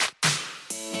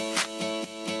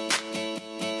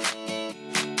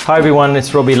Hi everyone,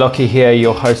 it's Robbie Lockie here,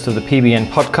 your host of the PBN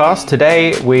podcast.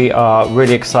 Today we are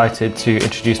really excited to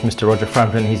introduce Mr. Roger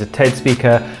Frampton. He's a TED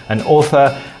speaker, an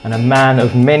author, and a man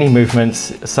of many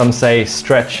movements. Some say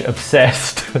stretch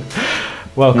obsessed.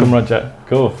 Welcome, Roger.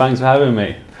 Cool, thanks for having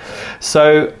me.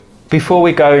 So before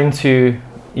we go into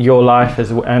your life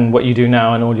and what you do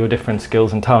now and all your different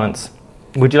skills and talents,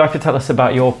 would you like to tell us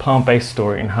about your plant-based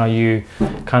story and how you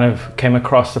kind of came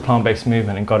across the plant-based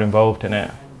movement and got involved in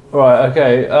it? Right,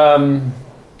 okay,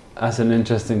 that's an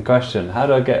interesting question. How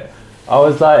do I get...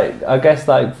 I guess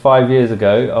 5 years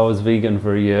ago, I was vegan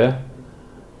for a year.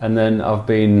 And then I've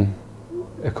been,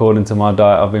 according to my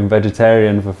diet, I've been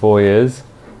vegetarian for 4 years.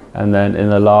 And then in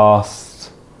the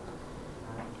last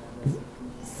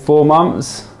 4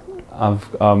 months,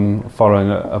 I'm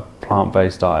following a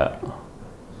plant-based diet.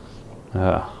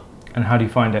 Yeah. And how do you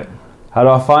find it? How do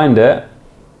I find it?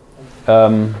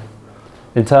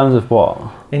 In terms of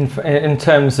what? In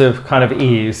terms of kind of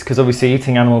ease, because obviously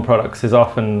eating animal products is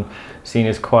often seen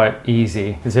as quite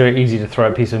easy. It's very easy to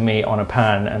throw a piece of meat on a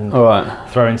pan and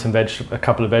throw in a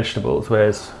couple of vegetables,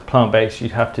 whereas plant-based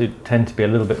you'd have to tend to be a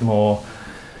little bit more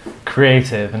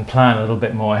creative and plan a little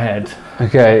bit more ahead.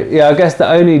 Okay, yeah, I guess the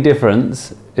only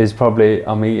difference is probably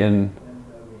I'm eating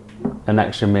an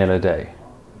extra meal a day.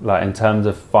 Like in terms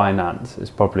of finance, it's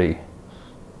probably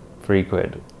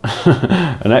 £3.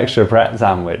 An extra pret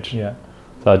sandwich. Yeah.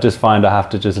 So I just find I have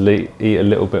to just eat a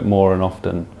little bit more and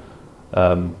often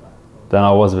than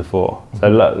I was before. Mm-hmm.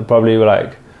 So probably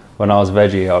like when I was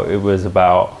veggie, it was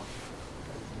about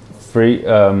three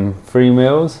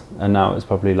meals, and now it's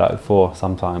probably like 4,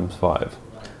 sometimes 5.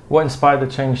 What inspired the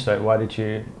change though? Why did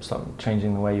you start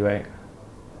changing the way you ate?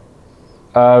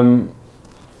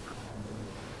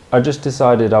 I just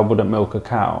decided I wouldn't milk a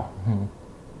cow,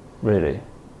 really.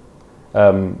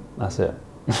 That's it.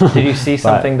 Did you see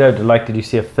something though? Did you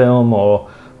see a film or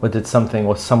did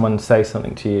someone say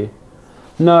something to you?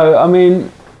 No, I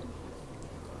mean,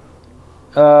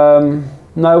 no,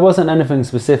 it wasn't anything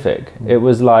specific. It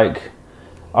was like,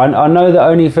 I know the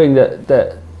only thing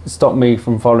that stopped me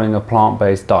from following a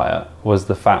plant-based diet was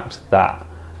the fact that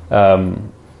I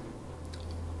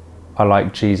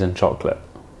like cheese and chocolate.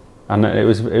 And it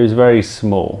was very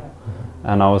small,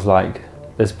 and I was like,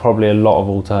 there's probably a lot of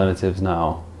alternatives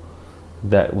now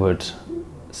that would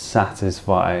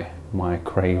satisfy my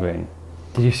craving.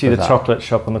 Did you see the chocolate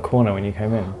shop on the corner when you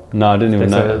came in? No, I didn't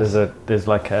even know. There's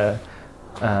like an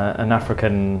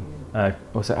African,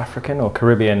 was it African or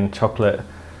Caribbean chocolate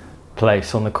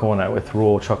place on the corner with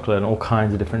raw chocolate and all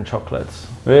kinds of different chocolates.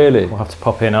 Really? We'll have to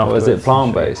pop in afterwards. Was it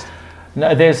plant-based?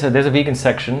 No, there's a vegan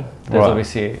section. There's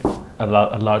obviously a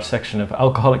large section of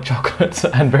alcoholic chocolates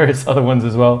and various other ones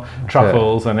as well,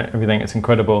 truffles and everything. It's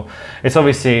incredible. It's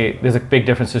obviously, there's a big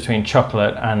difference between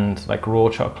chocolate and like raw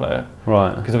chocolate.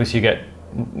 Right. Because obviously you get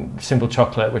simple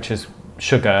chocolate, which is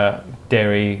sugar,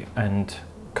 dairy and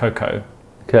cocoa.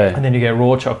 Okay. And then you get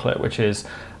raw chocolate, which is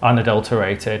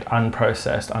unadulterated,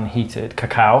 unprocessed, unheated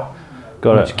cacao.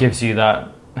 Which gives you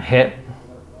that hit.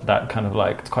 That kind of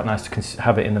like, it's quite nice to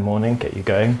have it in the morning, get you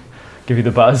going, give you the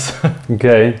buzz.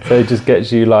 Okay, so it just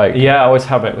gets you like... Yeah, I always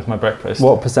have it with my breakfast.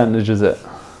 What percentage is it?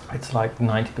 It's like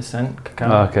 90%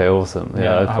 cacao. Okay, awesome.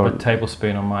 Yeah, I have a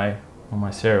tablespoon on my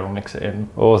cereal, mix it in.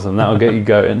 Awesome, that'll get you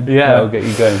going. Yeah. That'll get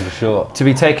you going for sure. To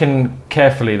be taken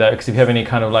carefully though, because if you have any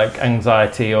kind of like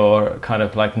anxiety or kind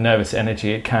of like nervous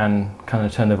energy, it can kind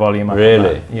of turn the volume up.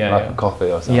 Really? Yeah. Like a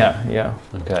coffee or something? Yeah.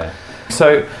 Okay.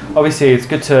 So obviously it's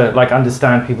good to like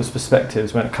understand people's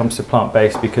perspectives when it comes to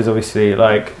plant-based, because obviously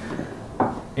like,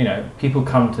 you know, people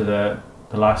come to the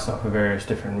lifestyle for various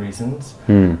different reasons.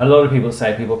 A lot of people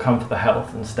say people come for the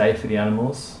health and stay for the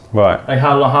animals. Right. Like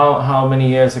how many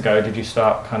years ago did you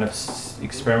start kind of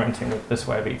experimenting with this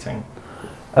way of eating?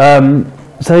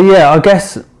 So yeah, I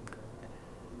guess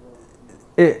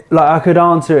it, like I could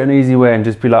answer it an easy way and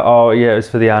just be like, oh yeah, it's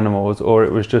for the animals, or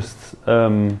it was just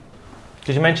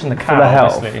did you mention the cow? For the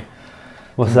health. Obviously.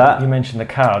 What's that? You mentioned the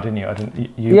cow, didn't you? I didn't.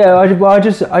 Yeah, I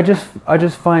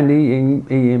just find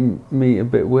eating meat a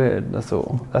bit weird. That's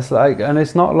all. That's like, and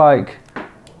it's not like,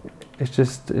 it's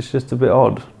just a bit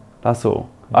odd. That's all.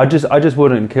 I just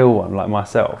wouldn't kill one like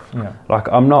myself. Yeah. Like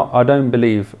I don't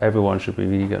believe everyone should be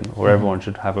vegan or everyone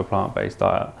should have a plant-based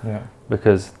diet. Yeah.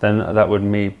 Because then that would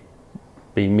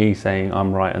be me saying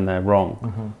I'm right and they're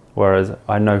wrong. Whereas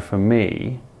I know for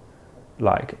me,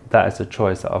 like that is a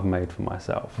choice that I've made for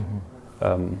myself.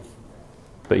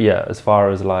 But yeah, as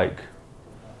far as like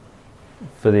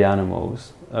for the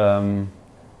animals, I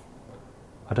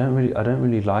don't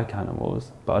really like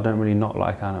animals, but I don't really not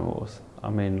like animals. I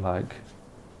mean, like,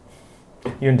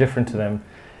 you're indifferent to them.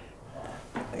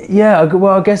 Yeah,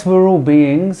 well, I guess we're all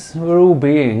beings. We're all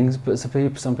beings, but some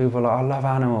people are like, I love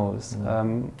animals.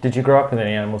 Did you grow up with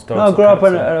any animals, dogs? No, I grew up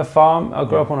on a farm. I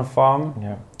grew up on a farm.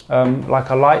 Yeah.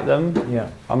 Like I like them. Yeah.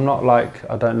 I'm not like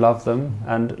I don't love them,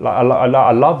 and like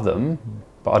I love them,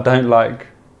 but I don't like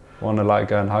want to like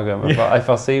go and hug them. If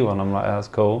I see one, I'm like, that's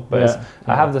cool. But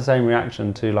I have the same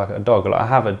reaction to like a dog. Like I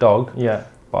have a dog. Yeah.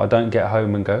 But I don't get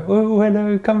home and go, oh,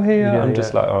 hello, come here. I'm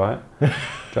just like, all right. Do you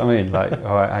know what I mean? Like,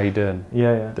 all right, how you doing?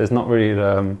 Yeah, yeah. There's not really,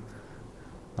 I'm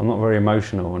not very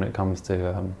emotional when it comes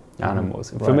to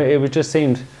animals. For me, it just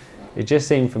seemed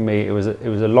for me, it was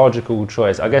a logical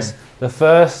choice. I guess the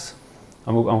first,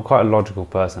 I'm quite a logical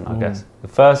person, I guess. The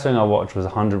first thing I watched was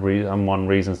 101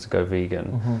 Reasons to Go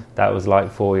Vegan. That was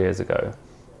like 4 years ago.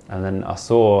 And then I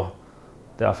saw,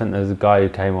 I think there's a guy who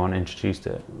came on and introduced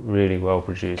it, really well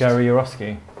produced. Gary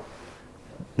Yourofsky?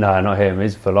 No, not him.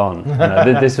 He's full on.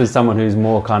 This was someone who's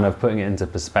more kind of putting it into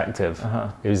perspective.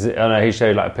 It was, I don't know, he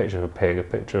showed like a picture of a pig, a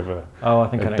picture of a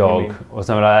dog, or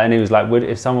something like that, and he was like,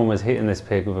 if someone was hitting this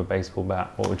pig with a baseball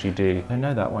bat, what would you do? I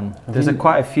know that one. There's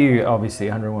quite a few, obviously,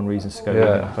 101 Reasons to Go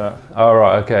Vegan. But oh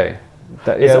right, okay.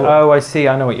 I see.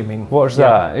 I know what you mean. Watch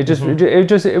that.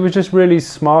 It was just really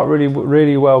smart,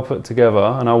 really well put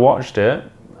together, and I watched it,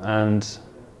 and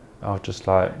I was just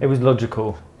like, it was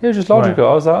logical. It was just logical.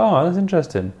 Right. I was like, oh, that's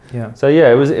interesting. Yeah. So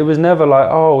yeah, it was never like,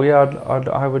 oh yeah,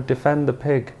 I would defend the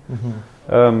pig.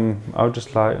 I was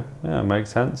just like, yeah, it makes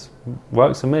sense,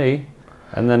 works for me.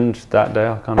 And then that day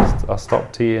I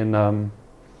stopped eating.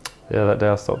 That day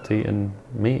I stopped eating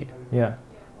meat. Yeah.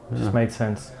 It just made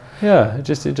sense. Yeah, it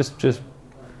just it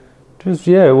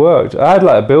worked. I had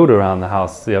like a builder around the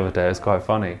house the other day. It was quite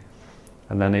funny,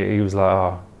 and then he was like,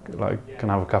 "Oh, like, can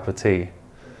I have a cup of tea?"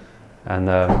 And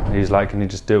he was like, "Can you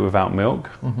just do it without milk?"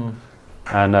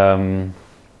 And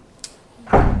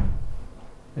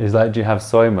he's like, "Do you have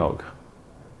soy milk?"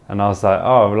 And I was like,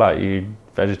 "Oh, like you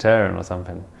vegetarian or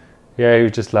something?" Yeah, he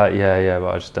was just like, "Yeah, but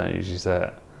I just don't usually say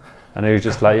it." And he was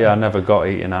just like, yeah, I never got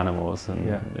eating animals, and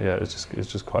it's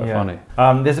just quite funny.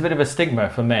 There's a bit of a stigma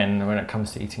for men when it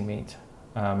comes to eating meat.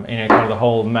 Kind of the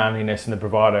whole manliness and the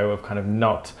bravado of kind of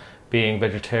not being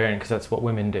vegetarian because that's what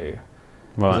women do.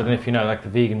 Right. I don't know if you know, like the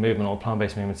vegan movement or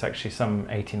plant-based movement, it's actually some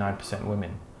 89%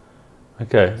 women.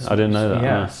 Okay, I didn't know that.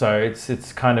 Yeah, so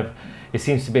it's kind of, it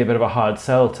seems to be a bit of a hard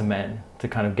sell to men to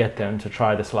kind of get them to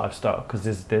try this lifestyle because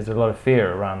there's a lot of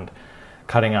fear around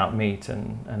cutting out meat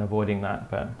and avoiding that,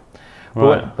 but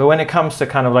when it comes to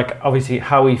kind of like obviously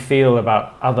how we feel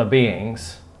about other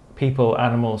beings, people,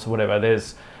 animals, or whatever,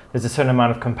 there's a certain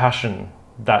amount of compassion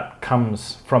that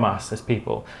comes from us as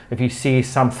people. If you see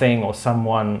something or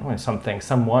someone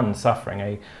suffering,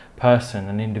 a person,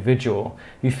 an individual,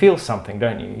 you feel something,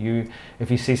 don't you? If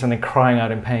you see something crying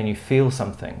out in pain, you feel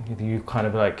something. You kind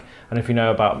of like, I don't know if you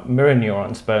know about mirror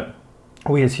neurons, but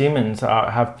we as humans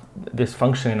have this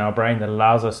function in our brain that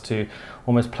allows us to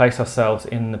almost place ourselves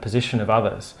in the position of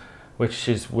others, which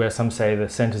is where some say the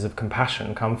centers of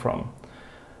compassion come from.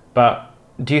 But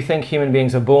do you think human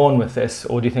beings are born with this,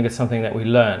 or do you think it's something that we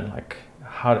learn? Like,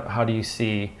 how do you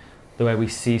see the way we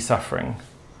see suffering?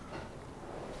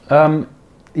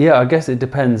 Yeah, I guess it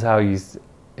depends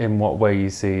in what way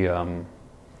you see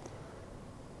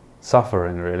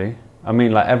suffering, really. I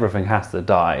mean, like everything has to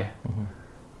die.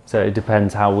 So it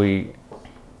depends how we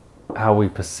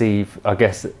perceive. I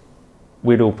guess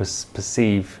we'd all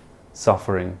perceive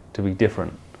suffering to be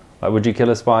different. Like, would you kill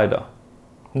a spider?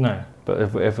 No. But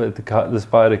if the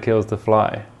spider kills the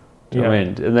fly, do you know what I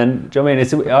mean? And then, do you know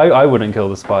what I mean? I wouldn't kill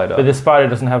the spider. But the spider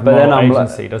doesn't have moral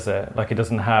agency, does it? Like, it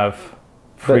doesn't have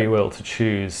free will to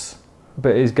choose.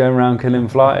 But it's going around killing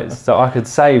flies, so I could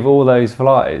save all those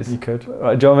flies. You could.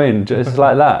 Like, do you know what I mean? It's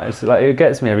like that. It's like, it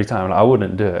gets me every time. Like, I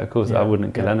wouldn't do it. Of course, I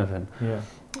wouldn't kill anything. Yeah.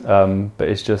 But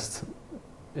it's just,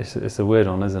 it's a weird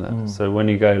one, isn't it? So when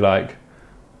you go like,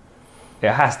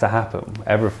 it has to happen.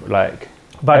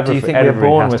 But do you think we're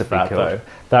born with that though?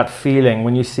 That feeling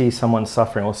when you see someone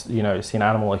suffering, or see an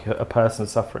animal, like a person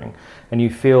suffering, and you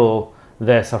feel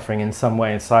their suffering in some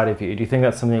way inside of you. Do you think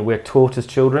that's something that we're taught as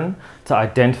children to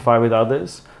identify with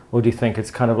others, or do you think it's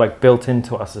kind of like built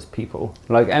into us as people?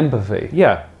 Like empathy?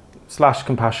 Yeah, /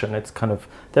 compassion. It's kind of,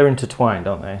 they're intertwined,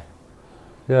 aren't they?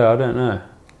 Yeah, I don't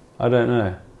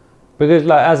know. Because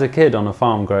like as a kid on a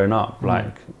farm growing up,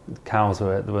 like cows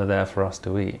were there for us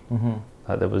to eat.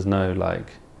 Like there was no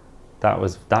like, that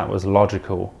was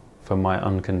logical for my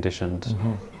unconditioned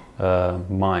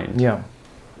mind. Yeah.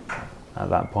 At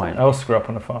that point. I also grew up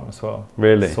on a farm as well.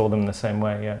 Really? Saw them the same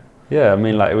way, yeah. Yeah, I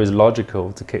mean, like it was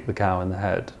logical to kick the cow in the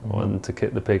head, or to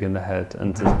kick the pig in the head,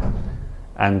 and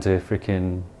to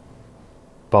freaking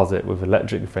buzz it with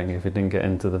electric thing if it didn't get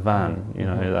into the van. You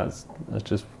know, that's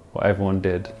just what everyone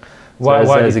did. Why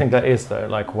do you think that is though?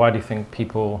 Like, why do you think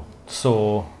people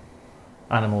saw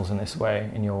animals in this way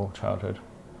in your childhood?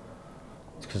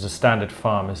 It's because a standard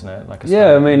farm, isn't it? Like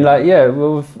I mean,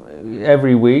 well,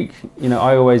 every week, you know,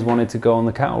 I always wanted to go on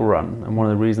the cattle run, and one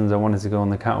of the reasons I wanted to go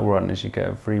on the cattle run is you get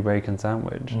a free bacon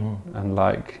sandwich, and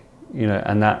like, you know,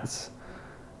 and that's.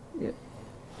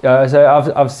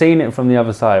 So I've seen it from the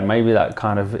other side. Maybe that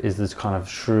kind of is this kind of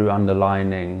shrew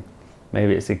underlining.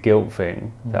 Maybe it's a guilt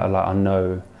thing that I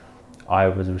know I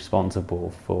was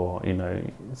responsible for, you know,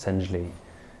 essentially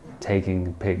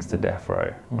taking pigs to death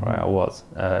row. Right, I was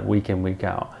week in, week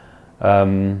out.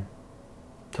 So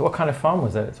what kind of farm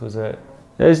was it? Was it?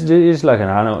 It's like an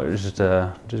animal. It was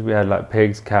just we had like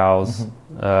pigs, cows,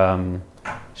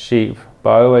 sheep. But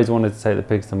I always wanted to take the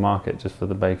pigs to market just for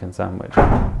the bacon sandwich.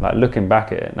 Like looking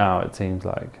back at it now, it seems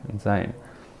like insane.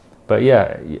 But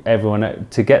yeah, everyone,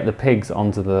 to get the pigs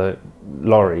onto the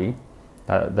lorry,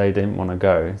 they didn't want to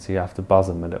go, so you have to buzz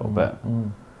them a little bit.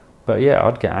 But yeah,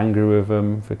 I'd get angry with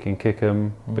them, freaking kick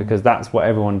them, because that's what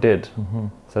everyone did.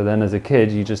 So then as a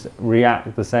kid, you just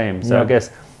react the same. So I guess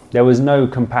there was no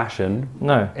compassion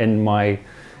in my,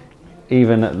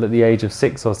 even at the age of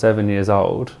 6 or 7 years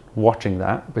old, watching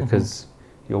that, because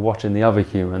you're watching the other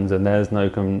humans and there's no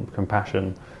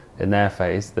compassion in their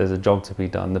face. There's a job to be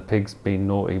done. The pig's been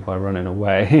naughty by running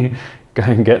away. Go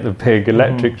and get the pig,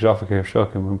 electric shock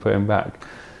him and put him back.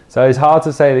 So it's hard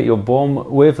to say that you're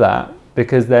born with that,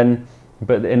 because then,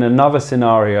 but in another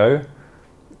scenario,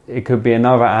 it could be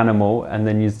another animal, and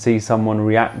then you'd see someone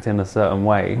react in a certain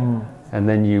way, and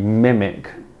then you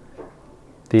mimic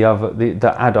the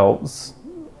adults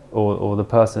or the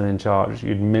person in charge.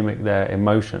 You'd mimic their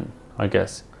emotion, I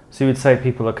guess. So you would say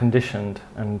people are conditioned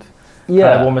and kind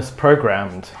of almost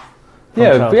programmed.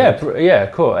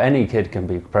 Of course. Any kid can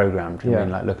be programmed. I mean,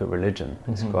 like, look at religion.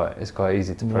 It's quite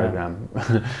easy to program.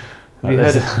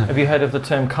 Have you heard of the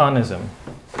term carnism?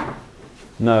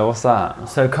 No, what's that?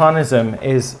 So carnism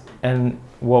is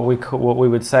what we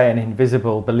would say an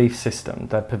invisible belief system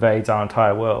that pervades our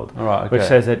entire world, which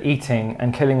says that eating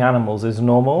and killing animals is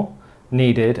normal,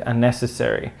 needed, and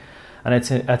necessary. And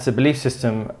it's a belief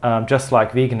system just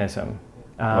like veganism.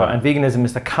 And veganism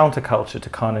is the counterculture to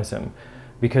carnism,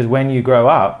 because when you grow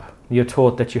up, you're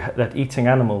taught that eating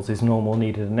animals is normal,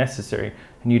 needed, and necessary,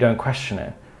 and you don't question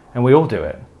it. And we all do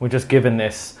it. We're just given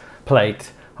this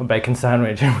plate of bacon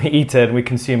sandwich, and we eat it, and we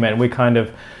consume it, and we kind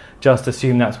of just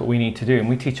assume that's what we need to do. And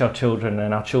we teach our children,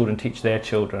 and our children teach their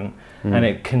children, and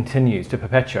it continues to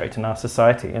perpetuate in our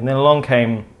society. And then along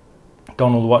came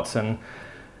Donald Watson,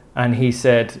 and he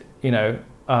said, he actually,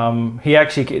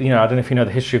 I don't know if you know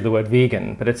the history of the word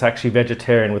vegan, but it's actually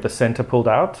vegetarian with the center pulled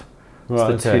out.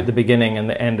 It's the beginning and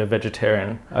the end of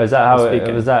vegetarian. Oh, is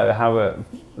that how it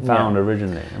found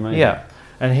originally? Amazing. Yeah.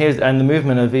 And the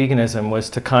movement of veganism was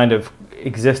to kind of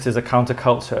exist as a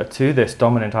counterculture to this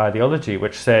dominant ideology,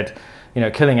 which said,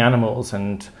 killing animals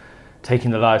and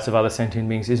taking the lives of other sentient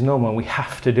beings is normal, and we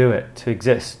have to do it to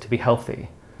exist, to be healthy.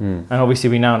 And obviously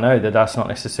we now know that that's not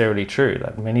necessarily true,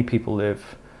 that many people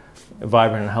live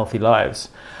vibrant and healthy lives.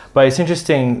 But it's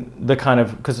interesting,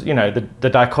 because the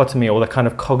dichotomy or the kind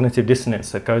of cognitive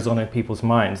dissonance that goes on in people's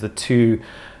minds, the two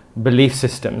belief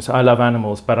systems. I love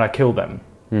animals, but I kill them.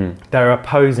 They're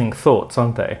opposing thoughts,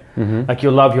 aren't they? Like,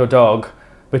 you'll love your dog,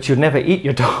 but you'd never eat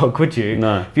your dog, would you?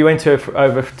 No. If you went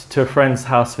over to a friend's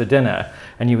house for dinner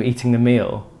and you were eating the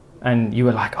meal and you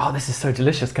were like, oh, this is so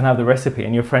delicious, can I have the recipe?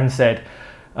 And your friend said,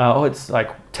 it's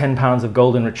like 10 pounds of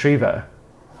golden retriever.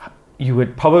 You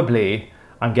would probably,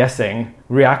 I'm guessing,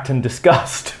 react in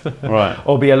disgust. Right.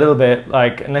 Or be a little bit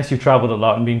like, unless you've traveled a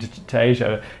lot and been to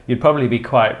Asia, you'd probably be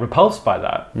quite repulsed by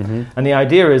that. And the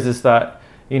idea is that,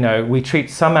 we treat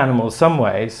some animals some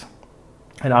ways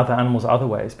and other animals other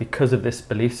ways because of this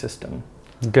belief system.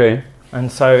 Okay.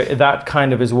 And so that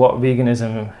kind of is what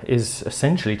veganism is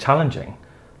essentially challenging,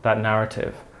 that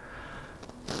narrative.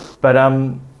 But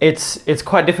it's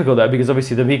quite difficult though, because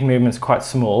obviously the vegan movement's quite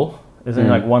small. There's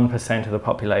only like 1% of the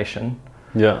population.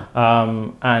 Yeah.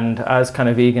 And as kind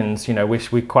of vegans,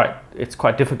 it's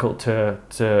quite difficult to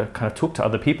kind of talk to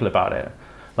other people about it.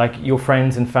 Like your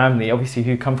friends and family, obviously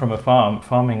who come from a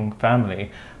farming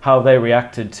family, how they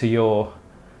reacted to your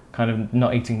kind of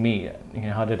not eating meat.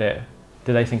 How did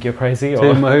they think you're crazy?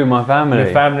 Or who, my family?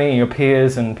 Your family and your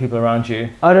peers and people around you?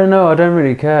 I don't know. I don't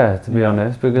really care, to be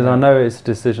honest, because I know it's a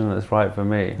decision that's right for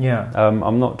me. Yeah.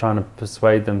 I'm not trying to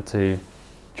persuade them to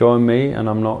join me, and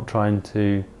I'm not trying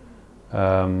to,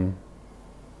 I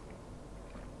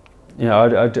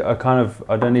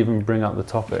don't even bring up the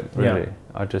topic, really.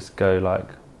 I just go like,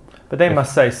 But they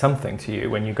must say something to you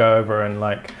when you go over and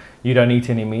like you don't eat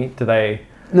any meat. Do they?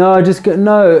 No, I just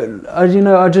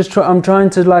I'm trying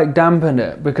to like dampen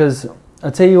it, because I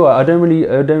tell you what, I don't really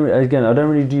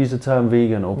use the term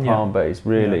vegan or plant-based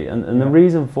really, and the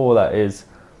reason for that is,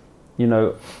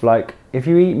 like if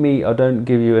you eat meat, I don't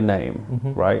give you a name,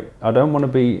 right? I don't want to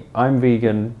be I'm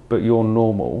vegan but you're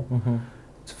normal.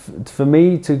 For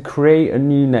me to create a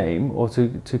new name or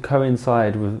to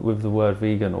coincide with the word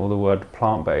vegan or the word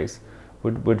plant-based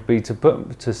would be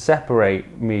to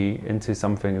separate me into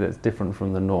something that's different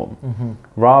from the norm,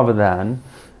 rather than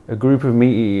a group of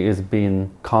meat eaters being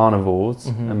carnivores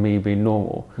and me being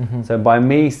normal. So by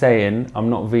me saying I'm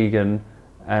not vegan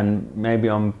and maybe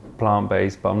I'm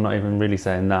plant-based, but I'm not even really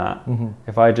saying that,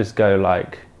 if I just go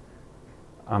like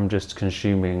I'm just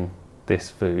consuming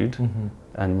this food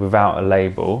and without a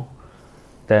label,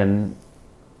 then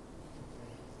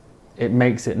it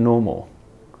makes it normal.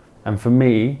 And for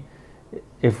me,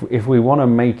 if we want to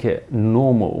make it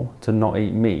normal to not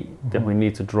eat meat, then we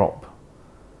need to drop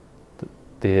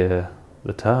the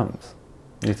terms.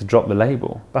 We need to drop the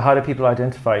label. But how do people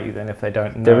identify you then if they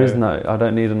don't know? There is no, I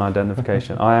don't need an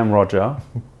identification. I am Roger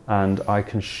and I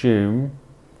consume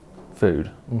food.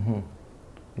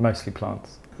 Mostly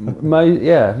plants.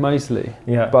 Mostly.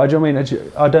 Yeah. But do you know what I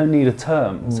mean? I don't need a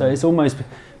term. So it's almost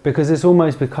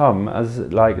become as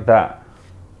like that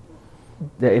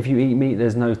if you eat meat,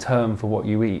 there's no term for what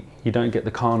you eat. You don't get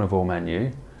the carnivore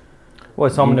menu. Well,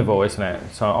 it's omnivore, isn't it?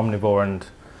 So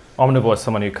omnivore is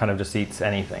someone who kind of just eats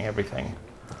anything, everything.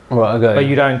 Right, okay. But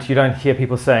you don't hear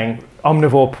people saying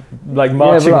omnivore, like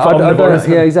marching for omnivore.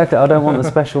 Yeah, exactly. I don't want the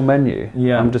special menu.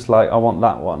 Yeah. I'm just like, I want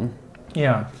that one.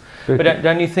 Yeah. But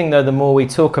don't you think though, the more we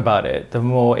talk about it, the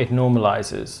more it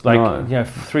normalizes? Like,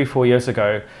 3-4 years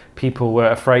ago, people were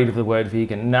afraid of the word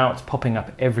vegan. Now it's popping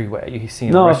up everywhere. You see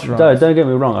in restaurants. Don't get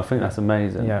me wrong. I think that's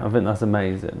amazing. Yeah. I think that's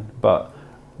amazing. But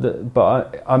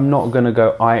I'm not going to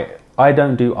go, I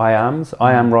don't do I ams.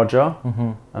 I am Roger.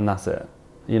 And that's it.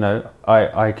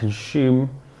 I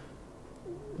consume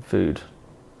food.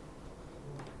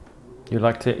 You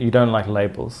don't like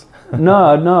labels.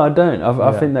 No, I don't.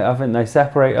 I think they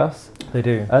separate us. They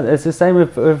do. It's the same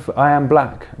with I am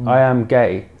black, I am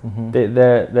gay.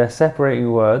 They're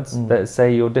separating words that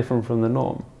say you're different from the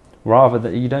norm, rather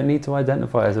that you don't need to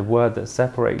identify as a word that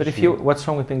separates. But what's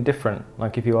wrong with being different?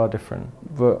 Like if you are different,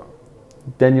 but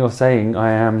then you're saying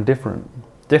I am different.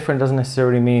 Different doesn't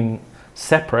necessarily mean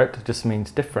separate. It just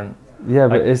means different. Yeah,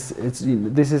 but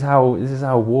this is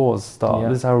how wars start.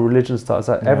 This is how religion starts.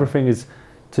 Like everything is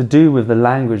to do with the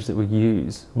language that we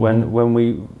use. When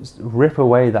we rip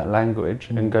away that language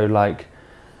and go like,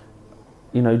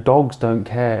 dogs don't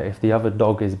care if the other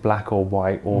dog is black or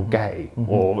white or gay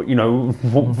or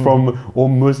or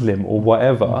Muslim or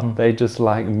whatever. They just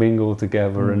like mingle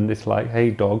together and it's like,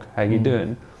 hey dog, how you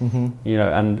doing?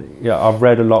 I've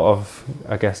read a lot of,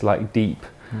 I guess, like deep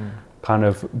kind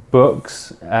of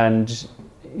books, and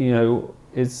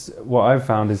it's what I've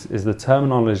found is the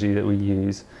terminology that we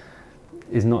use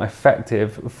is not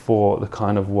effective for the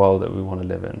kind of world that we want to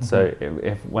live in. So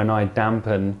if when I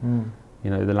dampen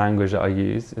the language that I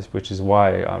use, which is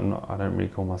why I don't really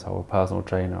call myself a personal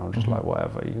trainer. I'm just like,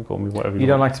 whatever, you can call me whatever you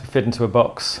don't want. like to fit into a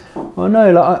box. Well,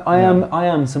 no, like I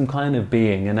am some kind of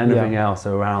being, and anything else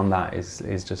around that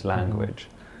is just language.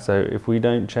 So if we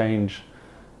don't change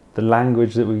the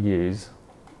language that we use,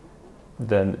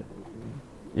 then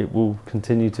it will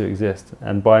continue to exist.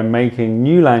 And by making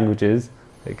new languages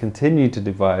that continue to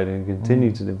divide and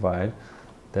continue to divide,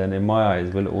 then in my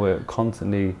eyes we're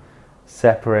constantly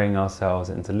separating ourselves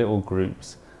into little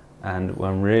groups, and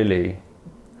when really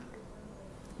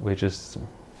we're just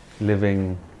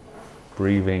living,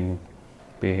 breathing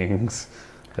beings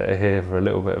that are here for a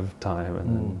little bit of time and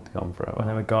then gone forever. And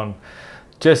then we're gone.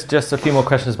 Just a few more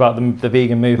questions about the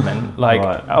vegan movement. Like,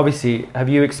 obviously, have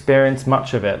you experienced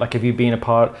much of it? Like, have you been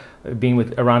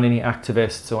around any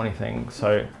activists or anything?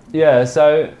 So yeah,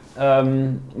 so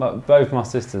both my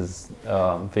sisters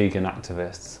are vegan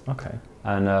activists. Okay.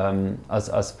 And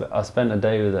I spent a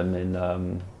day with them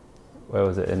in where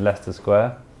was it, in Leicester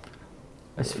Square.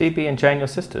 Is Phoebe and Jane your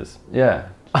sisters? Yeah.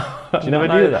 Did you never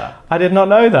know that? I did not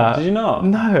know that. Did you not?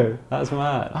 No. That's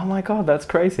mad. Oh my god, that's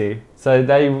crazy. So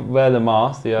they wear the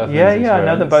mask, the Earth Yeah, I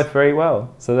know them both very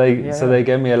well. So they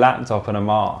gave me a laptop and a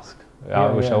mask,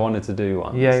 which I wanted to do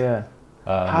once. Yeah.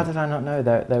 How did I not know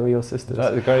that they were your sisters?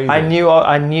 That's crazy. I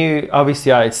knew.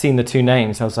 Obviously, I had seen the two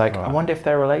names. I was like, I wonder if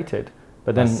they're related.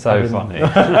 But then that's so funny.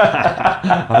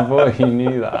 I thought you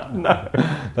knew that. No.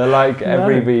 They're like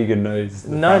every vegan knows.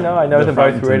 No, I know them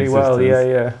both really well.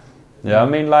 Yeah. Yeah, I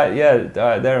mean, like,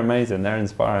 they're amazing. They're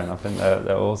inspiring. I think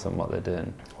they're awesome what they're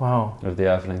doing. Wow. With the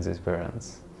Earthlings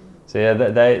experience. So yeah,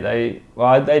 they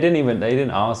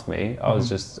didn't ask me. I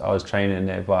was training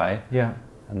nearby. Yeah.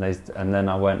 And then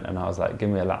I went and I was like, give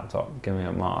me a laptop, give me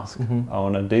a mask. I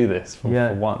want to do this for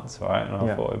once, right? And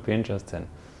I thought it'd be interesting.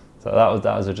 So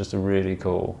that was just a really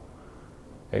cool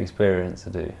experience to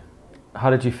do. How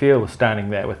did you feel standing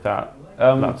there with that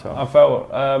laptop? I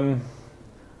felt.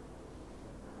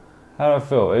 How do I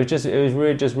feel? It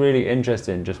was really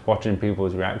interesting just watching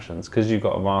people's reactions, because you've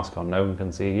got a mask on, no one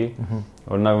can see you,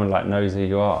 or no one like knows who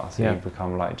you are, so you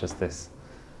become like just this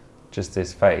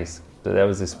face. But there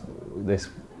was this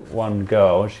one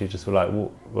girl. She just was like,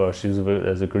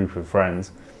 there's a group of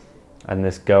friends, and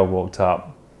this girl walked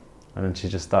up, and then she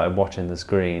just started watching the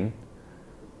screen,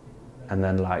 and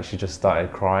then like she just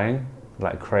started crying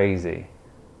like crazy.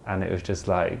 And it was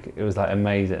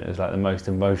amazing. It was like the most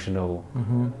emotional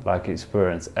like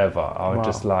experience ever. I was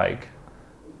just like,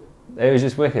 it was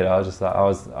just wicked. I was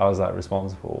like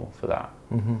responsible for that.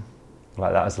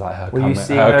 Like that was like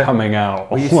her coming out.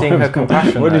 Were you seeing her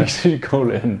compassion? What did you call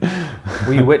it?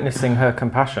 Were you witnessing her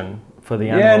compassion for the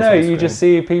animals? Yeah, no, you just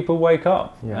see people wake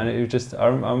up, Yeah. and it was just. I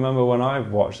remember when I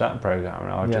watched that program,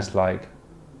 and I was just like,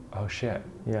 oh shit.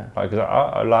 Yeah. Like, 'cause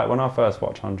I like when I first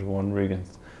watched 101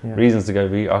 Reasons to Go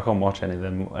Vegan, I can't watch any of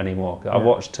them anymore. I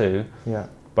watched 2. Yeah.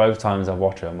 Both times I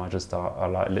watch them, I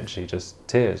like literally just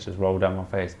tears just roll down my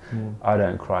face. I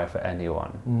don't cry for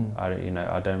anyone.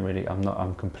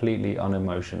 I'm completely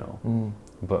unemotional.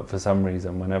 But for some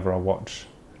reason, whenever I watch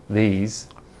these,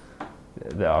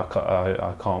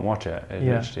 I can't watch it. It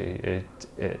literally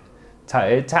it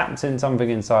taps in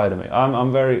something inside of me.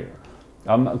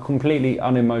 I'm completely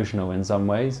unemotional in some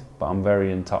ways, but I'm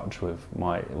very in touch with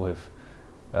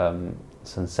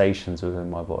sensations within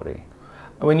my body.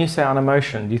 When you say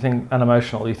unemotional, do you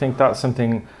think that's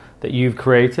something that you've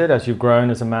created as you've grown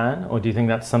as a man, or do you think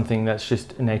that's something that's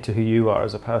just innate to who you are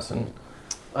as a person?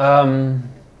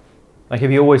 Like,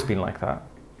 have you always been like that,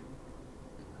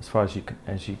 as far as you can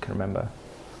remember?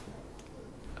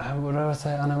 Would I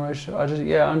say unemotional? I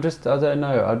don't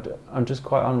know. I'm just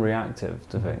quite unreactive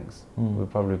to things. Would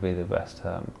probably be the best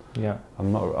term. Yeah. I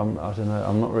don't know.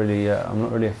 I'm not really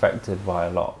affected by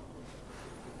a lot.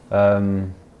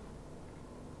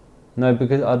 No,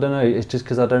 because I don't know. It's just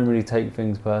because I don't really take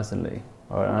things personally.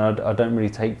 And I don't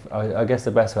really take. I guess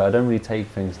the best way, I don't really take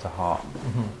things to heart.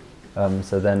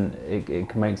 So then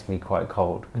it makes me quite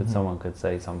cold, because someone could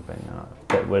say something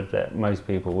that most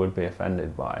people would be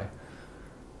offended by.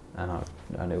 And I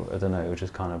don't know, it would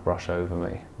just kind of brush over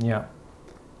me. Yeah.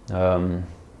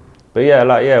 But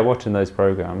yeah, watching those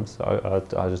programs,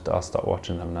 I'll start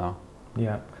watching them now.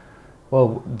 Yeah.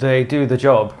 Well, they do the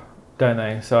job, don't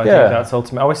they? So I think that's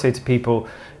ultimate. I always say to people,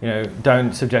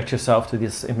 don't subject yourself to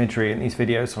this imagery and these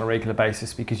videos on a regular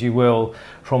basis, because you will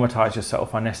traumatize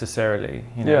yourself unnecessarily.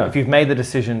 If you've made the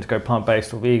decision to go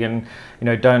plant-based or vegan,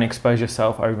 don't expose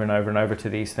yourself over and over and over to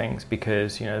these things,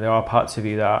 because there are parts of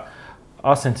you that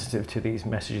are sensitive to these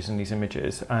messages and these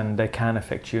images, and they can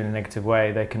affect you in a negative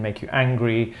way. They can make you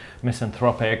angry,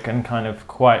 misanthropic, and kind of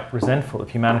quite resentful of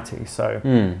humanity. So,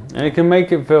 and it can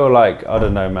make it feel like, I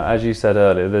don't know, Matt, as you said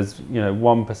earlier, there's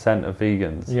 1% of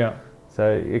vegans. Yeah. So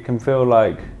it can feel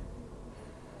like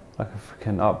a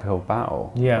freaking uphill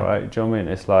battle. Yeah. Right? Do you know what I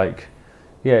mean? It's like,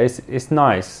 it's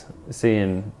nice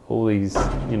seeing all these,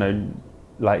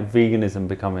 like veganism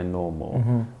becoming normal,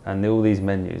 and all these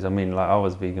menus. I mean, like, I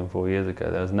was vegan 4 years ago.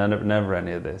 There was never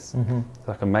any of this. It's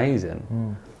like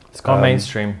amazing. It's gone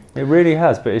mainstream. It really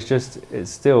has, but it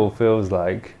still feels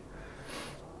like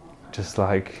just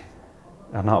like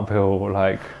an uphill.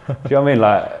 Like, do you know what I mean?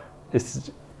 Like,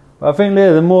 I think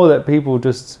the more that people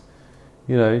just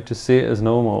just see it as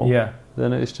normal,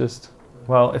 then it's just.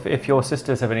 Well, if your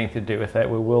sisters have anything to do with it,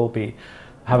 we will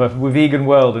have a vegan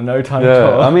world in no time at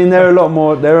all. I mean, they're a lot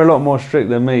more strict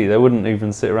than me. They wouldn't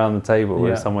even sit around the table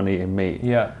with someone eating meat.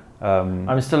 Yeah.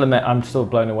 I'm still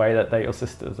blown away that they're your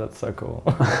sisters. That's so cool.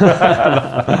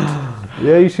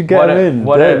 Yeah, you should get them in.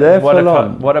 They're full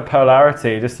on. What a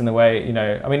polarity, just in the way,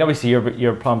 I mean, obviously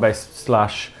you're plant-based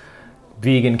 /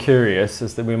 vegan curious,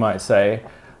 as we might say.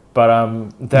 But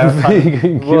they're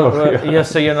vegan curious.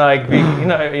 So you're like,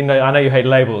 I know you hate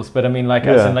labels, but I mean, like,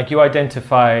 as in, like, you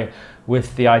identify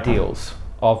with the ideals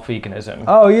of veganism.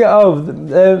 Oh yeah.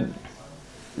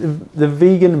 The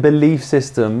vegan belief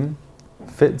system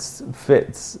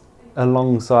fits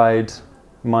alongside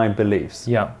my beliefs.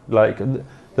 Yeah. Like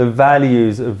the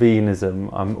values of veganism,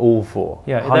 I'm all for.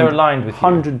 Yeah, they're aligned with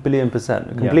 100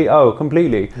 billion%.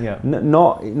 Completely. Yeah.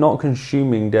 Not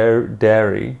consuming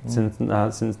dairy since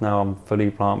now I'm fully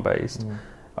plant-based.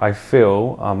 I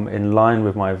feel I'm in line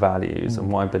with my values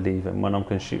and what I believe in when I'm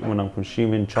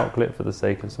consuming chocolate for the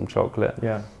sake of some chocolate.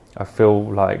 Yeah. I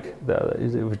feel like that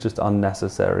it was just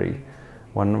unnecessary,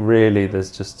 when really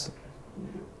there's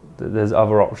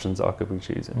other options that I could be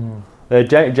choosing.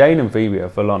 Jane and Phoebe are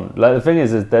full on. Like, the thing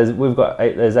is there's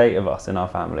 8 of us in our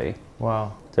family.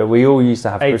 Wow. So we all used to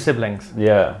have 8 siblings.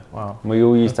 Yeah. Wow. We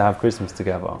all used to have Christmas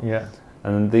together. Yeah.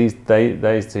 And those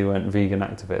 2 went vegan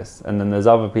activists, and then there's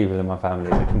other people in my family,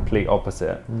 the complete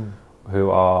opposite, who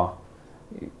are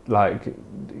like,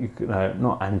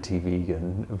 not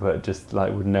anti-vegan, but just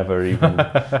like would never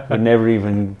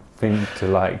even think to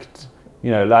like,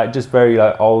 just very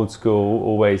like old school,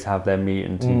 always have their meat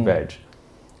and 2 veg.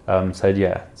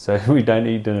 So we don't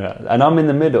eat dinner, and I'm in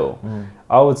the middle.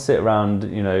 I would sit around,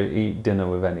 eat dinner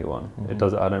with anyone. I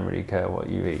don't really care what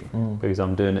you eat, because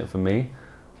I'm doing it for me.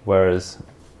 Whereas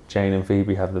Jane and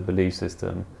Phoebe have the belief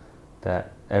system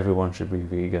that everyone should be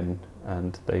vegan,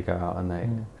 and they go out and they,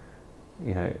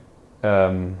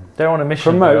 they're on a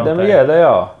mission. Promote them, yeah, they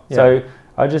are. Yeah. So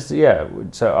I just,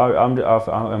 So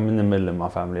I'm in the middle of my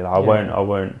family. Like, I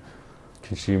won't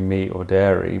consume meat or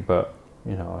dairy, but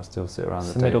I still sit around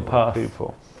the middle table path. with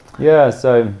people. Yeah.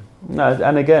 So no,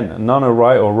 and again, none are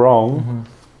right or wrong.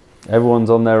 Everyone's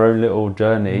on their own little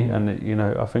journey, and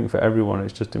I think for everyone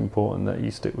it's just important that you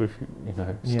stick with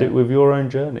with your own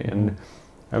journey, and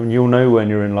you'll know when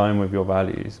you're in line with your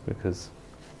values, because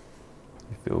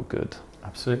you feel good.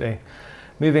 Absolutely.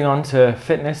 Moving on to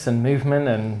fitness and movement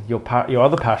and your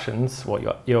other passions,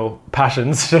 your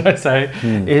passions, should I say,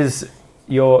 is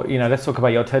your, let's talk about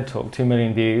your TED Talk, 2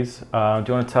 million views. Do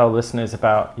you want to tell listeners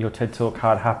about your TED Talk,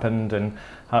 how it happened, and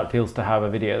how it feels to have a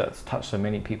video that's touched so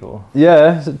many people?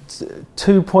 Yeah, it's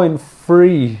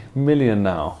 2.3 million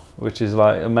now, which is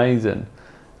like amazing.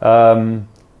 It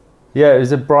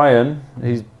was Brian.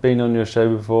 He's been on your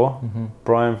show before.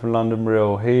 Brian from London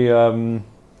Real. He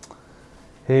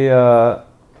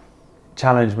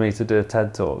challenged me to do a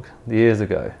TED Talk years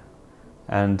ago,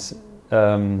 and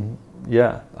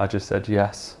I just said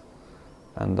yes,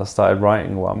 and I started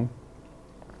writing one.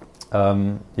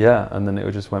 And then it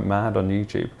just went mad on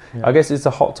YouTube. I guess it's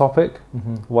a hot topic.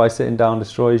 Why sitting down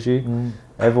destroys you.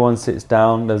 Everyone sits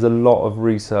down. There's a lot of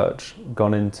research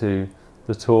gone into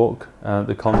the talk,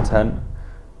 the content.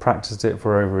 Practiced it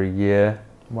for over a year.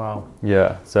 Wow.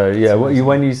 Yeah. So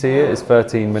when you see it, it's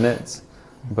 13 minutes,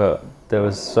 but there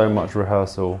was so much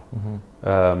rehearsal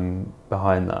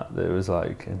behind that it was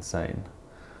like insane.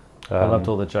 I loved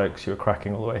all the jokes you were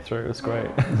cracking all the way through. It was great.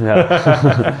 Yeah,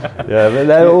 but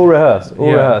they're all rehearsed.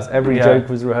 Rehearsed. Every joke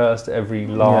was rehearsed. Every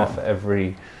laugh,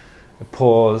 every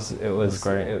pause. It was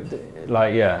great.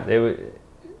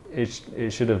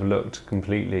 It should have looked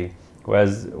completely.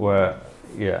 It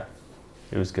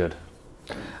was good.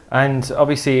 And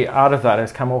obviously, out of that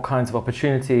has come all kinds of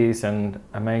opportunities and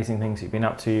amazing things you've been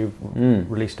up to.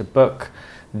 You've released a book,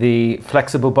 The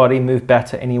Flexible Body: Move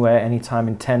Better Anywhere, Anytime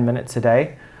in 10 Minutes a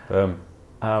Day.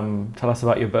 Tell us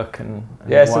about your book and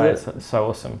why it's so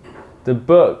awesome. The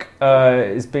book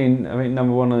has been,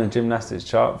 number 1 on the gymnastics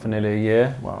chart for nearly a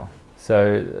year. Wow.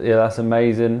 So that's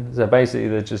amazing. So basically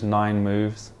there's just 9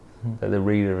 moves that the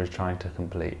reader is trying to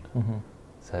complete.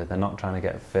 So they're not trying to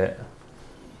get fit.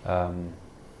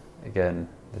 Again,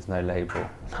 there's no label.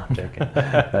 No, I'm joking.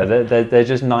 They're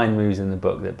just 9 moves in the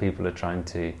book that people are trying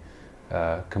to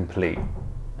complete.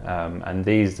 And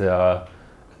these are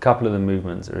a couple of the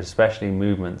movements are especially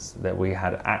movements that we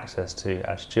had access to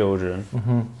as children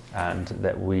and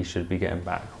that we should be getting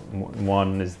back.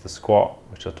 One is the squat,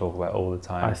 which I talk about all the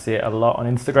time. I see it a lot on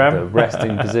Instagram. The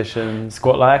resting position.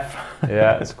 Squat life.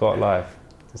 Yeah, squat life.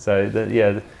 So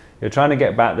you're trying to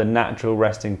get back the natural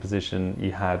resting position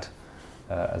you had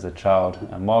as a child,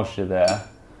 and whilst you're there,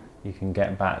 you can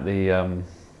get back you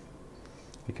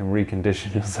can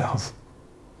recondition yourself.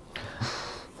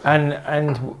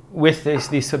 And with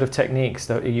these sort of techniques,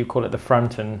 you call it the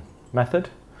Frampton method.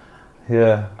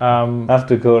 Yeah, I have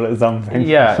to call it something.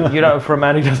 Yeah, for a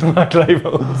man who doesn't like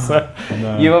labels.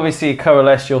 No. You obviously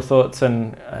coalesce your thoughts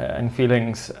and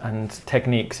feelings and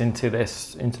techniques into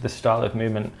this style of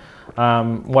movement.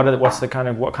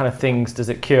 What kind of things does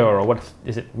it cure, or what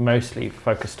is it mostly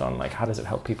focused on? Like, how does it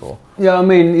help people? Yeah,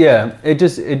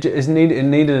 it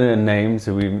needed a name,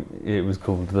 so it was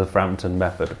called the Frampton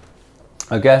method.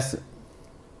 I guess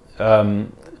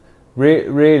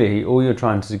really all you're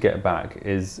trying to get back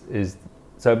is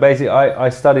so basically I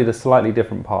studied a slightly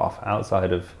different path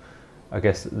outside of, I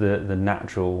guess, the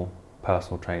natural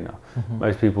personal trainer.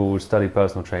 Most people would study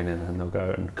personal training and they'll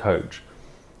go and coach.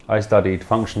 I studied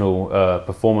functional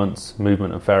performance,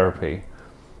 movement and therapy,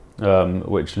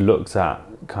 which looks at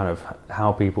kind of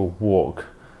how people walk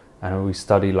and we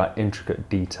study like intricate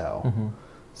detail. Mm-hmm.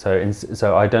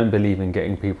 So I don't believe in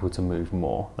getting people to move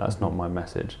more. That's not my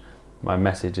message. My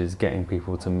message is getting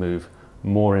people to move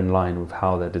more in line with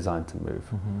how they're designed to move.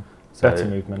 Mm-hmm. So, better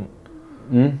movement.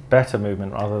 Better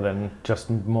movement rather than just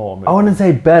more movement. I wouldn't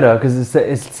say better because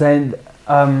it's saying.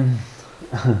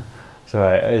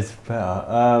 Sorry, it's better.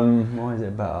 Why is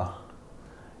it better?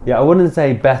 Yeah, I wouldn't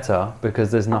say better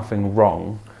because there's nothing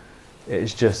wrong.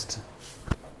 It's just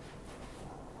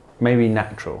maybe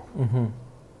natural. Mm-hmm.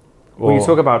 When you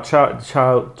talk about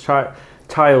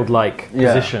childlike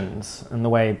Yeah. positions and the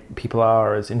way people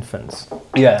are as infants.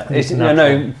 Yeah,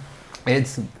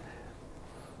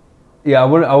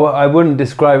 I wouldn't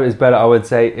describe it as better. I would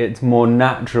say it's more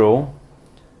natural,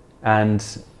 and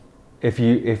if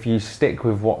you stick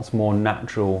with what's more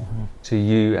natural to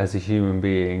you as a human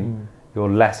being, you're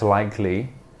less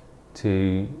likely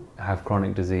to have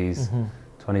chronic disease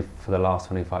for the last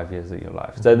 25 years of your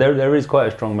life. So there is quite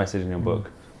a strong message in your book.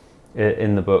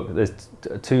 In the book, there's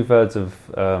 2/3 of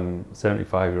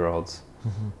 75-year-olds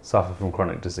suffer from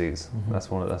chronic disease.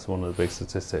 That's one of the big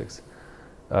statistics.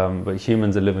 But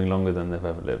humans are living longer than they've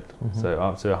ever lived, so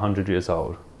up to 100 years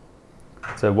old.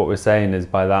 So what we're saying is,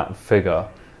 by that figure,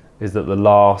 is that the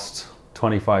last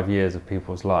 25 years of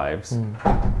people's lives,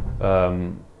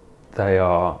 they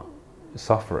are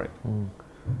suffering.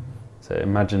 So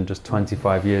imagine just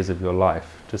 25 years of your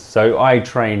life. So I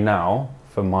train now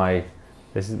for my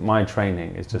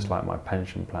training is just like my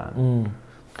pension plan.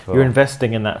 You're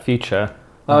investing in that future.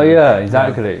 Oh yeah,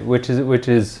 exactly. Which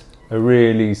is a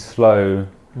really slow,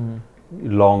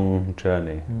 long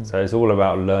journey. So it's all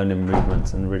about learning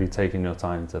movements and really taking your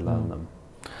time to learn them.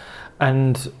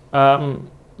 And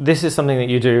this is something that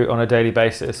you do on a daily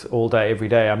basis, all day, every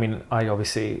day. I mean, I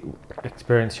obviously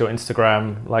experience your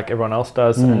Instagram like everyone else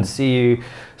does, and see you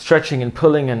stretching and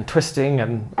pulling and twisting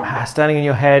and standing in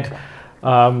your head.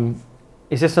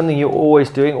 Is this something you're always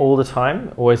doing all the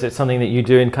time, or is it something that you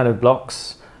do in kind of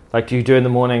blocks? Like, do you do in the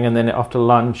morning and then after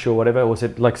lunch or whatever? Or is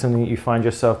it like something that you find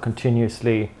yourself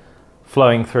continuously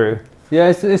flowing through? Yeah,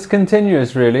 it's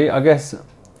continuous, really. I guess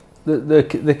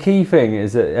the key thing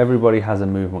is that everybody has a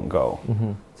movement goal.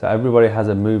 So everybody has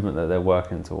a movement that they're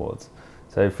working towards.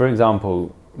 So, for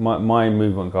example, my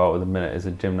movement goal at the minute is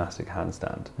a gymnastic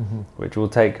handstand, which will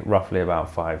take roughly about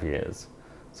 5 years.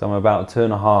 So I'm about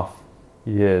 2.5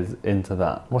 years into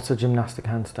that. What's a gymnastic A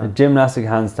handstand? gymnastic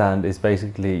handstand is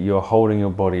basically you're holding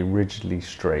your body rigidly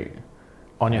straight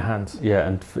On your hands? Yeah,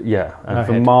 and for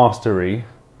head. mastery,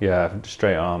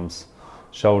 straight arms,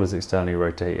 shoulders externally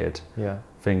rotated,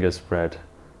 fingers spread,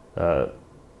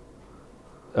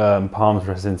 palms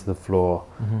pressed into the floor.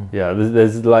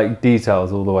 There's like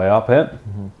details all the way up it.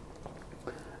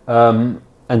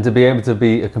 And to be able to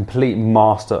be a complete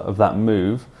master of that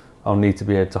move, I'll need to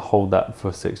be able to hold that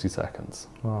for 60 seconds.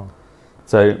 Wow.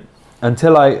 So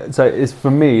it's,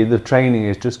 for me, the training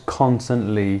is just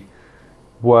constantly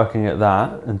working at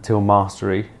that until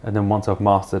mastery, and then once I've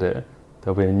mastered it,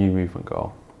 there'll be a new movement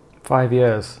goal. 5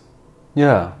 years.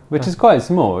 Yeah, which is quite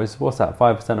small. It's, what's that,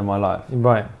 5% of my life?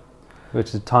 Right.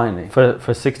 Which is tiny.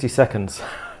 For 60 seconds.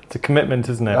 It's a commitment,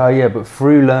 isn't it? Oh yeah, but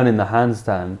through learning the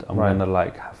handstand, I'm Right. going to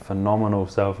like have phenomenal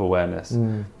self-awareness,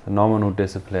 phenomenal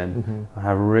discipline. I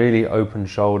have really open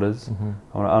shoulders.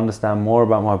 I want to understand more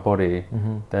about my body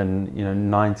than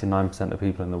 99% of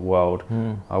people in the world.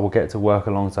 I will get to work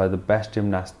alongside the best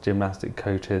gymnastic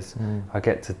coaches. I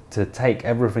get to take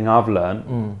everything I've learned,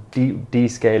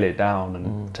 descale it down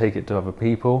and take it to other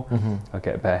people. I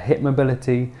get better hip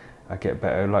mobility. I get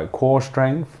better like core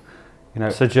strength.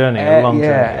 It's a journey, a long journey.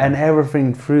 Yeah, and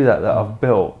everything through that I've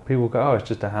built, people go, oh, it's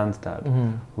just a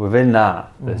handstand. Within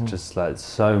that, there's just like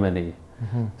so many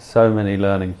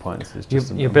learning points. It's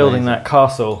just You're building that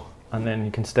castle, and then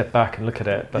you can step back and look at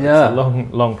it, but it's a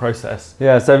long process.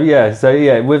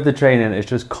 So with the training, it's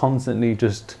just constantly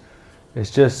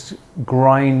it's just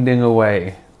grinding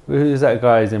away. Who's that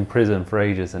guy who's in prison for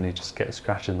ages and he just gets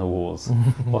scratching the walls?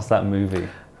 What's that movie?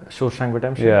 Shawshank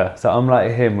Redemption. Yeah, so I'm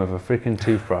like him with a freaking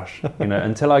toothbrush.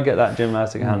 Until I get that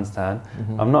gymnastic handstand,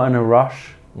 I'm not in a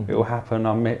rush. It will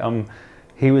happen.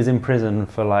 He was in prison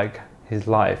for like his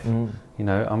life.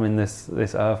 I'm in this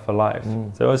earth for life.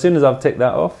 So as soon as I've ticked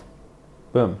that off,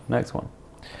 boom, next one.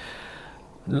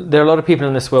 There are a lot of people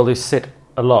in this world who sit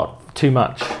a lot, too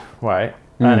much, right?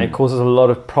 And it causes a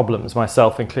lot of problems,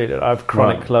 myself included. I have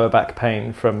chronic lower back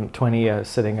pain from 20 years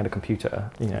sitting at a computer,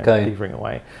 beavering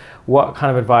away. What kind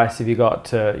of advice have you got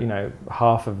to,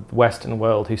 half of the Western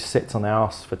world who sits on their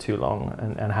ass for too long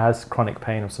and has chronic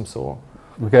pain of some sort?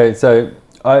 Okay, so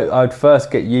I'd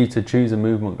first get you to choose a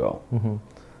movement goal.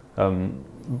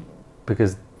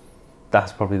 Because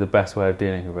that's probably the best way of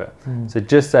dealing with it. So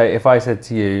just say, if I said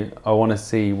to you, I want to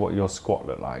see what your squat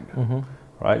looked like,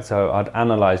 right? So I'd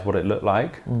analyze what it looked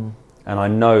like, and I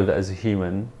know that as a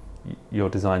human, you're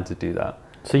designed to do that.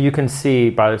 So you can see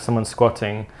by someone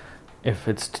squatting if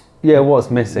it's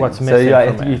what's missing. So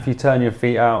if you turn your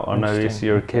feet out, I know it's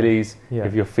your Achilles. Yeah.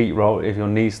 If your feet roll, if your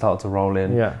knees start to roll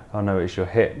in, I know it's your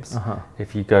hips.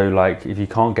 If you go if you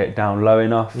can't get down low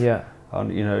enough,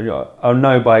 I'll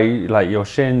know by your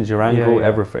shins, your ankle,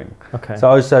 everything. Okay. So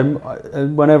I would say,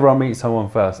 whenever I meet someone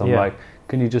first, I'm like,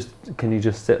 can you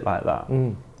just sit like that?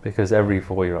 Because every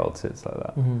 4-year-old sits like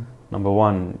that. Number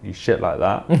one, you shit like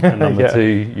that, and number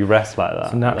two, you rest like that.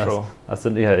 It's natural.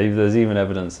 There's even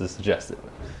evidence to suggest it,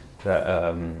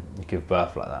 that you give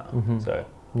birth like that. So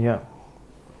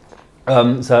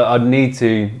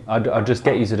I'd just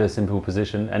get you to the simple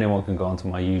position. Anyone can go onto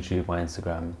my YouTube, my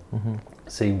Instagram,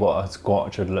 see what a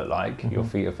squat should look like. Your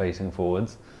feet are facing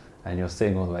forwards, and you're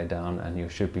sitting all the way down, and you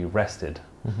should be rested.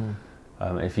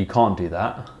 If you can't do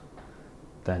that,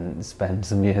 then spend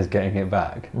some years getting it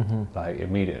back,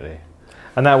 immediately.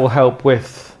 And that will help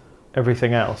with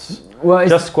everything else? Well,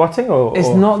 just squatting, or it's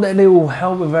not that it will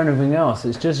help with anything else.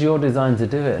 It's just you're designed to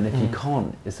do it, and if you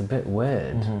can't, it's a bit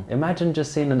weird. Imagine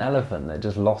just seeing an elephant that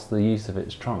just lost the use of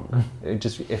its trunk.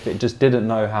 If it just didn't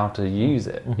know how to use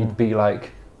it, you'd be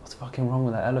like, "What's fucking wrong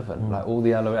with that elephant?" Like all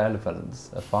the other elephants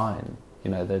are fine. They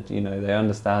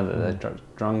understand that they're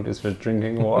drunk just for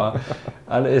drinking water.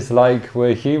 And it's like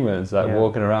we're humans,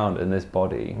 walking around in this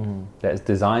body that's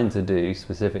designed to do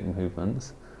specific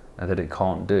movements and that it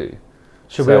can't do.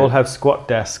 Should we all have squat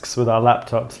desks with our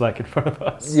laptops in front of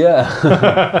us? Yeah.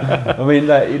 I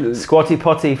mean, squatty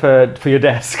potty for your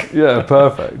desk. Yeah,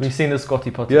 perfect. Have you seen the squatty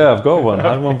potty? Yeah, I've got one.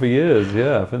 I had one for years.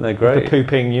 Yeah, I think they're great. The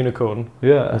pooping unicorn.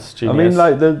 Yeah. That's genius.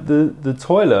 I mean, the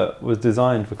toilet was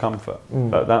designed for comfort.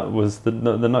 That was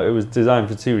it was designed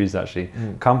for two reasons actually: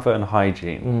 comfort and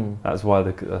hygiene. That's why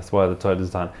the toilet was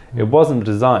designed. It wasn't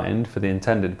designed for the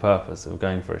intended purpose of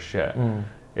going for a shit.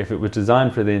 If it was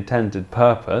designed for the intended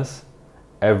purpose,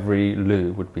 every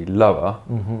loo would be lower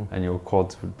and your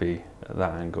quads would be at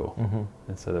that angle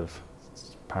instead of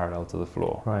parallel to the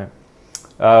floor. Right.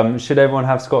 Should everyone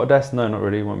have squat desks? No, not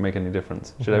really. It won't make any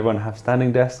difference. Should everyone have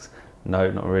standing desks? No,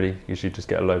 not really. You should just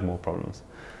get a load more problems.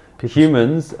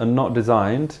 Humans are not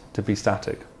designed to be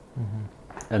static.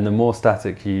 And the more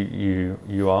static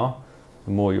you are,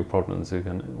 the more your problems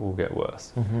will get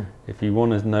worse. If you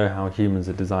want to know how humans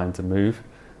are designed to move,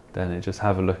 then just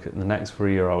have a look at the next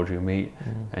 3-year-old you meet,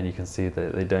 and you can see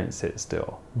that they don't sit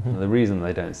still. And the reason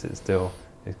they don't sit still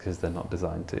is because they're not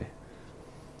designed to.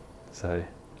 So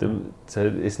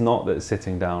it's not that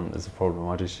sitting down is a problem.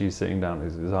 I just use sitting down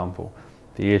as an example.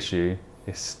 The issue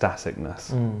is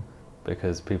staticness,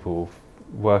 because people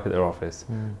work at their office,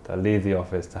 they'll leave the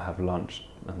office to have lunch,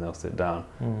 and they'll sit down.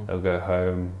 They'll go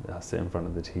home, they'll sit in front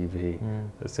of the TV,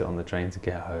 they'll sit on the train to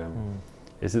get home.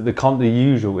 Is that the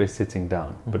usual is sitting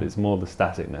down, but it's more the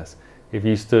staticness. If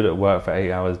you stood at work for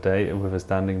 8 hours a day with a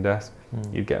standing desk,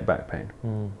 you'd get back pain.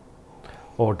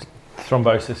 Or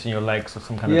thrombosis in your legs or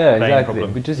some kind of pain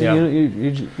problem. But just you're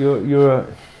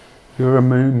a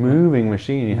moving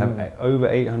machine. You have over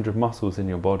 800 muscles in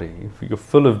your body. You're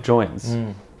full of joints.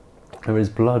 There is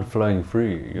blood flowing through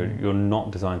you. You're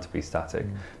not designed to be static.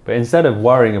 But instead of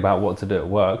worrying about what to do at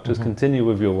work, just continue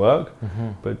with your work,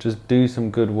 but just do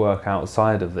some good work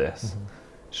outside of this.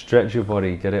 Stretch your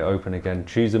body, get it open again.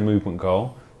 Choose a movement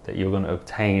goal that you're going to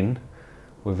obtain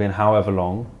within however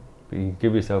long. But you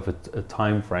give yourself a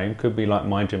time frame. Could be like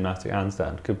my gymnastic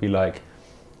handstand. Could be like,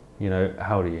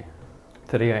 how old are you?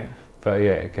 38.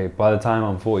 38, okay. By the time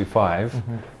I'm 45,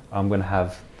 I'm going to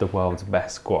have the world's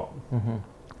best squat.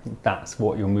 That's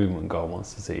what your movement goal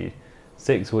wants to see.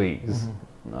 6 weeks,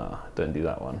 no, don't do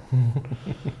that one.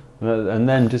 And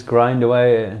then just grind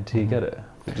away until you get it.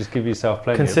 But just give yourself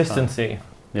plenty consistency.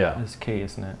 Of time. Is key,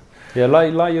 isn't it? Yeah,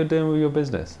 like you're doing with your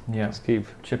business. Yeah, just keep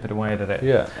chipping away at it.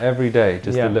 Yeah, every day,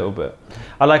 just a little bit.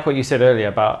 I like what you said earlier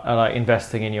about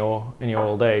investing in your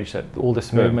old age. That all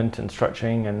this movement and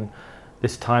stretching and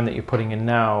this time that you're putting in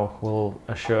now will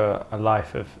assure a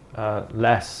life of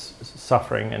less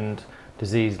suffering and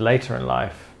disease later in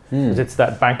life, because it's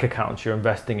that bank account you're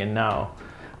investing in now.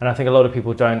 And I think a lot of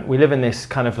people don't. We live in this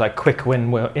kind of quick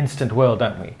win world, instant world,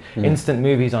 don't we? Instant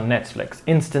movies on Netflix,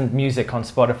 instant music on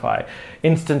Spotify,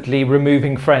 instantly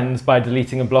removing friends by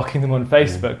deleting and blocking them on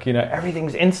Facebook.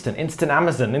 Everything's instant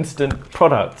Amazon, instant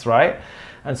products, right?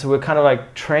 And so we're kind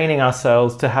of training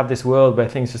ourselves to have this world where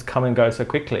things just come and go so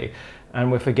quickly.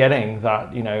 and we're forgetting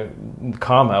that, you know,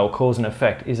 karma or cause and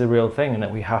effect is a real thing, and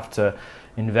that we have to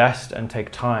invest and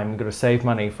take time. We've got to save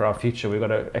money for our future. We've got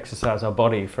to exercise our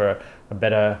body for a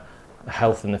better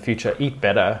health in the future, eat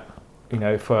better, you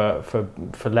know, for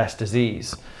less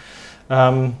disease.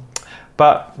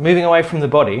 But moving away from the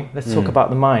body, let's talk about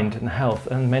the mind and health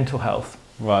and mental health.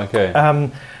 Right, okay.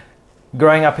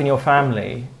 Growing up in your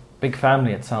family, big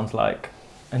family it sounds like,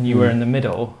 and you were in the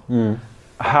middle.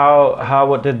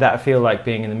 What did that feel like,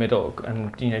 being in the middle?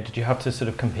 And, you know, did you have to sort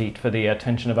of compete for the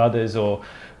attention of others, or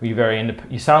were you very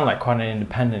you sound like quite an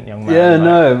independent young man. Yeah, like,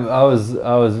 no, I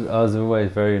was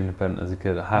always very independent as a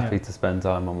kid, happy to spend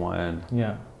time on my own.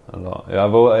 Yeah. A lot. Yeah,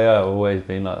 I've always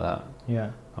been like that.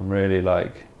 Yeah. I'm really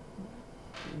like,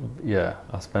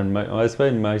 I spend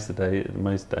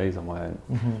most days on my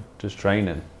own, just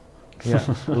training.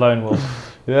 Yeah, lone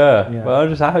wolf. Yeah, but I'm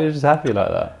just happy like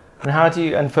that.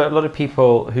 And for a lot of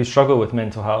people who struggle with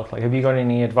mental health, like, have you got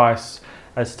any advice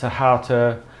as to how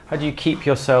do you keep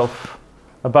yourself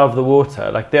above the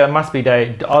water? Like, there must be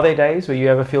are there days where you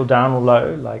ever feel down or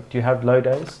low? Like, do you have low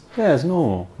days? Yeah, it's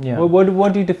normal. Yeah. Well,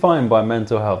 what do you define by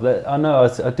mental health? I know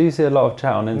I do see a lot of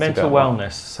chat on Instagram. Mental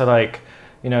wellness. So, like,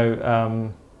 you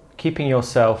know, keeping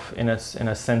yourself in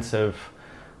a sense of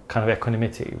kind of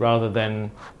equanimity, rather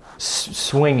than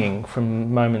swinging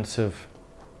from moments of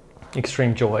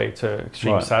extreme joy to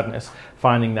extreme sadness,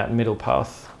 finding that middle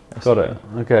path. Got it.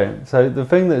 Okay. So the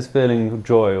thing that's feeling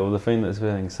joy or the thing that's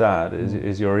feeling sad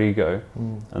is your ego.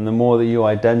 And the more that you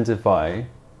identify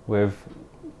with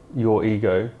your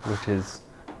ego, which is,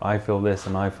 I feel this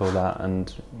and I feel that,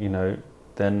 and, you know,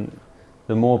 then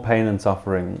the more pain and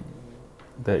suffering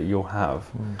that you'll have.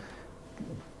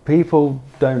 People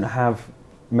don't have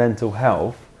mental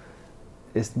health.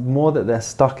 It's more that they're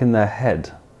stuck in their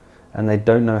head and they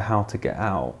don't know how to get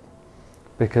out,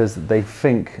 because they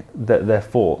think that their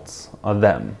thoughts are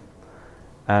them.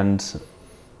 And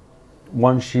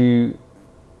once you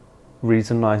read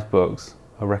some nice books,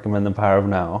 I recommend The Power of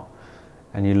Now,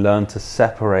 and you learn to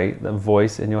separate the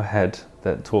voice in your head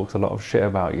that talks a lot of shit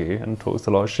about you and talks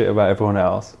a lot of shit about everyone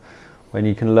else, when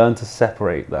you can learn to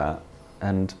separate that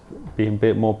and be a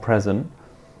bit more present,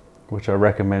 which I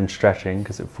recommend stretching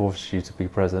because it forces you to be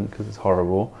present because it's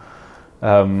horrible.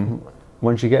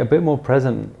 Once you get a bit more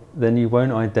present, then you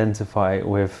won't identify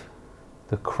with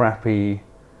the crappy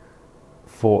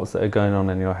thoughts that are going on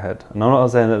in your head. And I'm not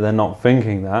saying that they're not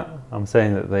thinking that, I'm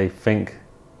saying that they think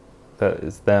that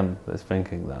it's them that's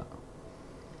thinking that.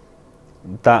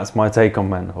 That's my take on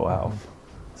mental health.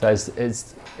 So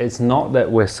it's not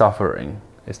that we're suffering,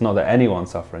 it's not that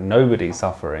anyone's suffering, nobody's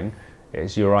suffering,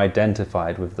 it's you're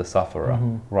identified with the sufferer,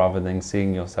 rather than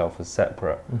seeing yourself as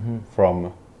separate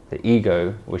from the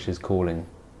ego, which is calling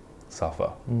suffer.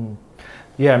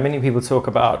 Yeah, many people talk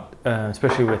about,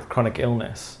 especially with chronic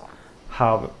illness,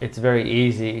 how it's very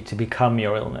easy to become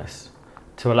your illness,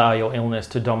 to allow your illness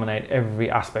to dominate every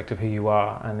aspect of who you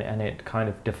are, and it kind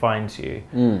of defines you.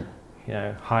 You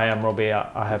know, hi, I'm Robbie,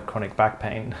 I have chronic back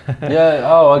pain. Yeah,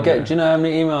 oh, I get, do you know how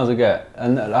many emails I get?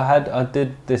 And I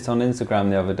did this on Instagram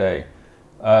the other day.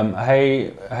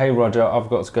 Hey Roger, I've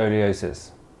got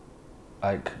scoliosis.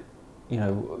 Like, you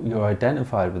know, you're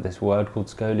identified with this word called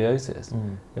scoliosis.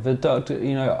 If a doctor,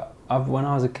 you know, when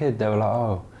I was a kid, they were like,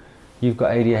 oh, you've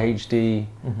got ADHD.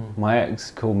 My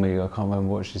ex called me, I can't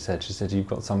remember what she said. She said, you've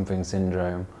got something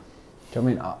syndrome. Do you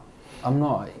know what I mean? I'm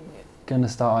not going to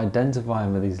start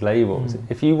identifying with these labels.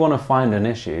 If you want to find an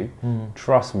issue,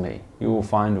 trust me, you will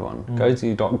find one. Go to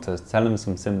your doctor, tell them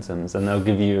some symptoms, and they'll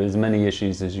give you as many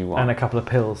issues as you want. And a couple of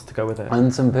pills to go with it.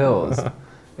 And some pills.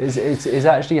 It's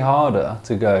actually harder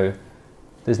to go,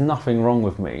 there's nothing wrong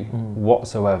with me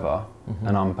whatsoever,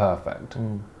 and I'm perfect.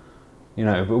 You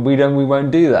know, but we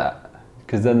won't do that,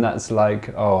 because then that's like,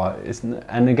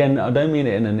 and again, I don't mean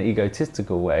it in an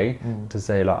egotistical way to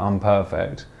say like I'm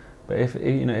perfect. But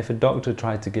if a doctor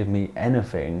tried to give me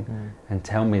anything and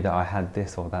tell me that I had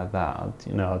this or that, I'd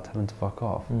tell them to fuck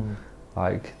off.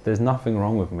 Like, there's nothing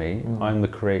wrong with me. I'm the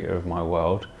creator of my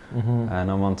world, and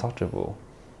I'm untouchable.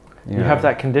 You have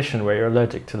that condition where you're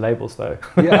allergic to labels, though.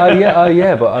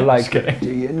 Yeah, but I like.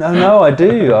 No, I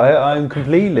do. I'm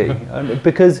completely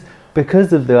because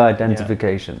of the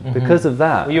identification, because of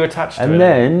that. Well, you attach to it. And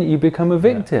then you become a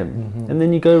victim, and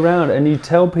then you go around and you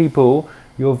tell people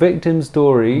your victim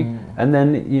story, and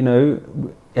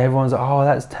then everyone's like, oh,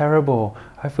 that's terrible.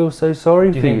 I feel so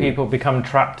sorry for you. Do you think people become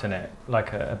trapped in it,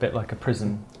 like a bit like a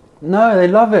prison? No, they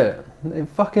love it. They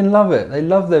fucking love it. They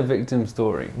love their victim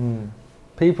story.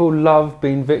 People love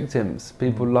being victims.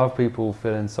 People love people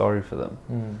feeling sorry for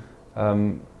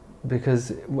them.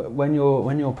 because when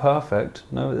you're perfect,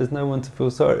 there's no one to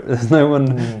feel sorry. There's no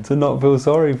one to not feel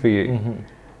sorry for you,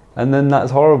 and then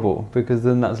that's horrible because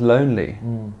then that's lonely.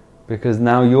 Because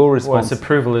now you're responsible. Well, it's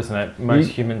approval, isn't it? Most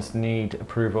humans need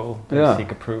approval. They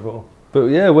seek approval. But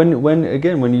yeah,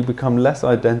 when you become less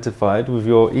identified with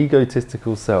your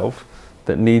egotistical self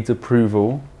that needs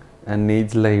approval and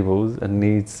needs labels and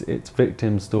needs its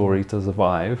victim story to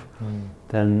survive,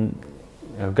 then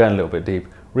I'm going a little bit deep.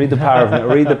 Read the Power of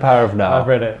Now. I've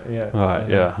read it. Yeah. Right.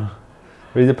 Yeah.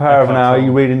 Read the Power of Now.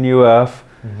 You read A New Earth.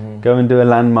 Go and do a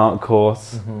landmark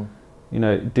course. You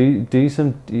know, do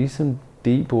some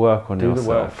deep work on yourself. Do the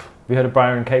work. Have you heard of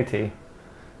Byron Katie?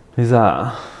 Who's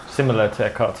that? Similar to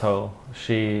Eckhart Tolle.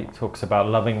 She talks about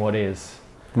loving what is.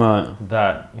 Right.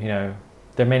 That, you know,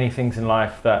 there are many things in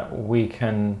life that we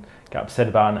can get upset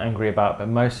about and angry about, but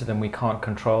most of them we can't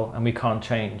control and we can't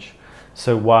change.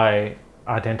 So why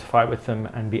identify with them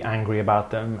and be angry about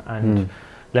them and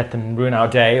let them ruin our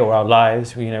day or our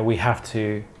lives? You know, we have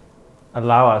to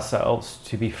allow ourselves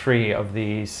to be free of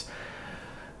these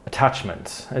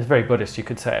attachments. It's very Buddhist, you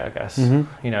could say, I guess.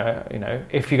 You know,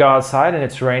 if you go outside and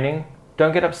it's raining,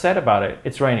 don't get upset about it.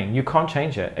 It's raining. You can't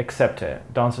change it. Accept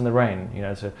it. Dance in the rain. You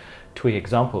know, it's a twee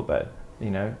example, but you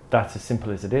know, that's as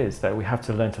simple as it is. That we have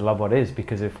to learn to love what is,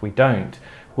 because if we don't,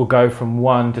 we'll go from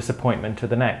one disappointment to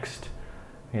the next.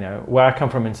 You know, where I come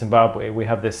from in Zimbabwe, we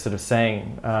have this sort of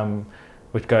saying,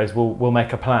 which goes, "We'll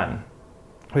make a plan,"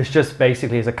 which just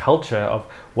basically is a culture of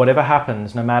whatever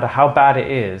happens, no matter how bad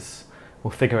it is, we'll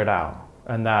figure it out,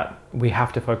 and that we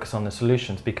have to focus on the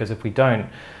solutions, because if we don't,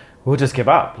 we'll just give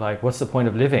up. Like, what's the point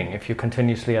of living if you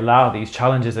continuously allow these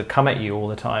challenges that come at you all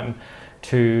the time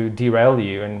to derail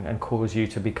you and cause you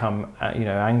to become, you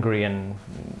know, angry and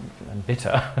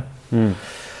bitter?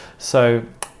 So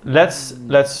let's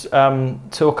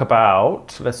talk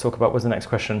about what's the next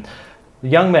question. The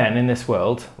young men in this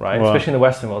world, right, especially in the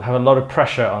Western world, have a lot of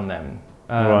pressure on them.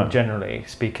 Generally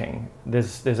speaking,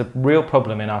 there's a real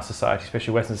problem in our society,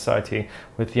 especially Western society,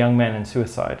 with young men and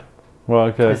suicide.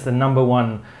 Right, okay.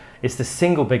 It's the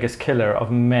single biggest killer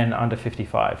of men under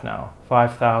 55 now.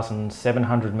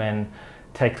 5,700 men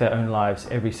take their own lives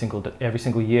every single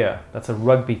year. That's a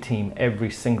rugby team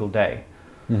every single day.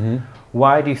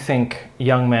 Why do you think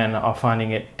young men are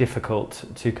finding it difficult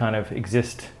to kind of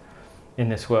exist in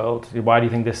this world? Why do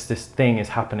you think this thing is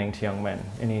happening to young men?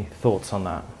 Any thoughts on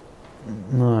that?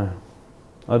 No,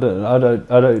 I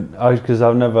don't. Because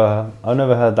I've never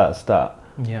heard that stat.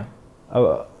 Yeah.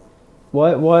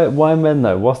 Why men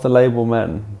though? What's the label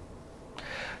men?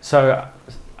 So,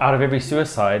 out of every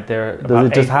suicide, does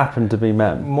it just happen to be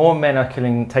men? More men are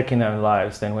taking their own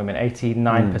lives than women.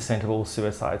 89% of all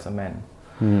suicides are men.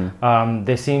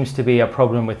 There seems to be a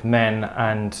problem with men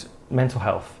and mental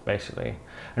health, basically.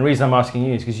 And the reason I'm asking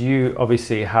you is because you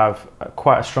obviously have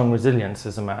quite a strong resilience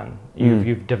as a man.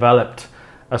 You've developed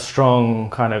a strong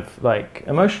kind of like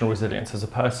emotional resilience as a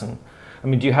person. I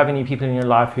mean, do you have any people in your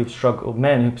life who've struggled,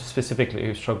 men specifically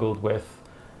who've struggled with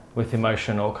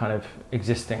emotion or kind of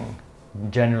existing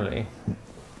generally?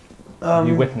 Have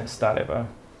you witnessed that ever?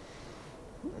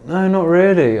 No, not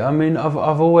really. I mean, I've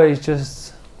always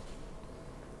just,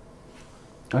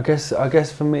 I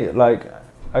guess for me, like,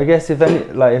 I guess if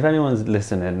anyone's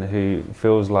listening who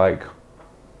feels like,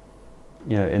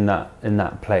 you know, in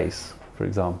that place, for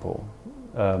example,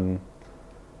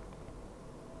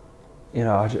 you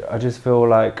know, I just feel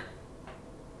like,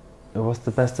 what's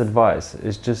the best advice?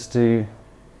 Is just to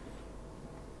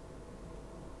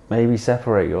maybe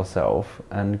separate yourself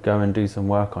and go and do some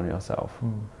work on yourself.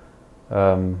 Like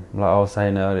I was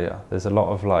saying earlier, there's a lot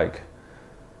of like,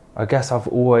 I guess I've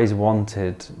always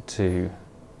wanted to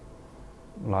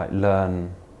like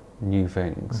learn new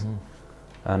things,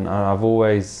 and I've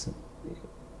always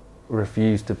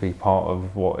refused to be part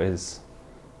of what is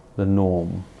the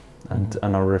norm, and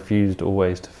I refused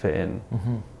always to fit in.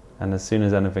 And as soon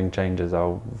as anything changes,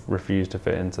 I'll refuse to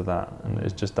fit into that, and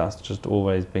that's just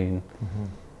always been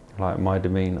like my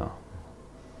demeanor.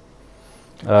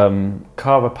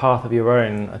 Carve a path of your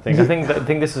own. I think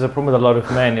this is a problem with a lot of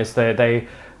men, is they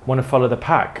want to follow the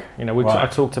pack. You know, I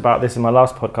talked about this in my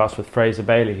last podcast with Fraser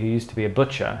Bailey, who used to be a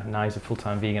butcher. Now he's a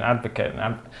full-time vegan advocate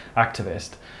and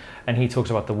activist. And he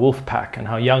talks about the wolf pack and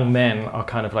how young men are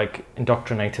kind of like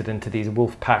indoctrinated into these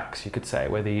wolf packs, you could say,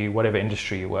 whatever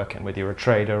industry you work in, whether you're a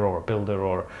trader or a builder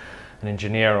or an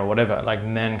engineer or whatever, like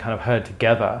men kind of herd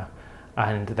together,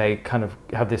 and they kind of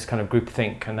have this kind of group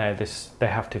think, and they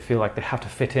have to feel like they have to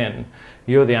fit in.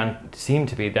 You seem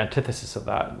to be the antithesis of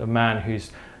that, the man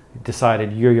who's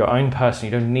decided you're your own person,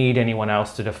 you don't need anyone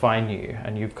else to define you,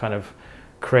 and you've kind of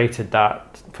created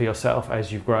that for yourself as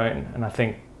you've grown. And I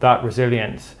think that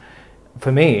resilience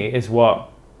for me, is what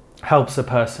helps a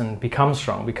person become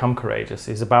strong, become courageous,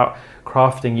 is about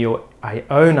crafting your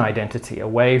own identity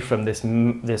away from this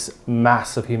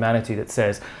mass of humanity that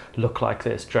says, look like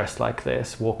this, dress like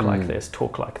this, walk like this,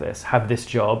 talk like this, have this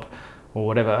job, or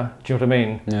whatever. Do you know what I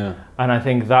mean? Yeah. And I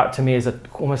think that to me is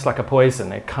almost like a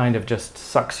poison. It kind of just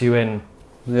sucks you in.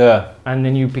 Yeah. And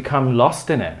then you become lost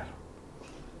in it.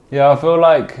 Yeah, I feel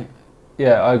like,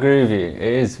 yeah, I agree with you.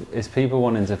 It's people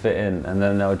wanting to fit in, and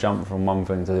then they'll jump from one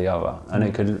thing to the other. And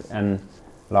it could, and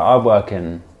like I work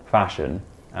in fashion,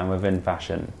 and within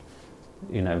fashion,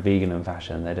 you know, vegan and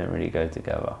fashion, they don't really go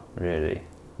together, really.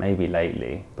 Maybe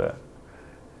lately, but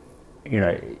you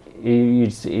know,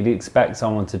 you'd expect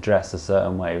someone to dress a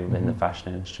certain way within the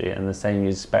fashion industry, and the same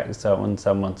you'd expect someone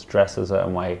to dress a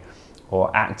certain way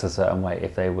or act a certain way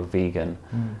if they were vegan.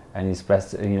 And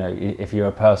you know, if you're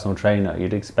a personal trainer,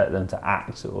 you'd expect them to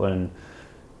act and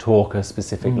talk a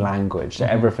specific language. So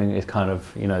everything is kind of,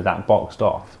 you know, that boxed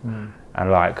off. And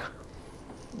like,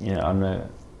 you know,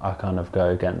 I kind of go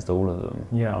against all of them.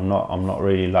 Yeah. I'm not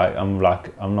really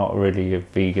a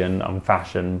vegan. I'm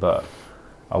fashion, but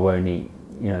I won't eat,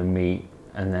 you know, meat.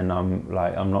 And then I'm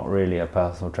not really a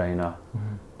personal trainer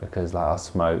because like I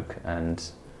smoke and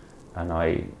I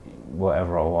eat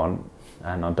whatever I want,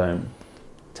 and I don't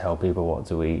tell people what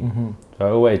to eat.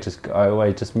 So I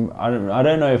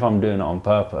don't know if I'm doing it on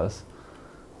purpose,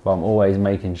 but I'm always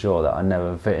making sure that I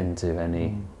never fit into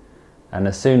any. And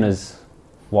as soon as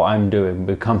what I'm doing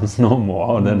becomes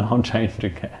normal, then I'll change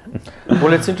again.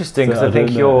 Well, it's interesting because I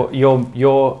think your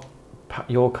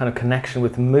kind of connection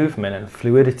with movement and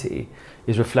fluidity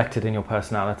is reflected in your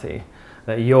personality.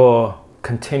 That your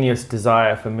continuous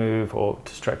desire for move or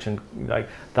to stretch, and like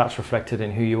that's reflected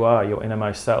in who you are, your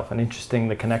innermost self. And interesting,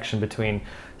 the connection between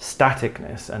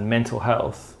staticness and mental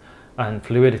health and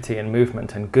fluidity and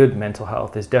movement and good mental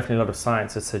health. There's definitely a lot of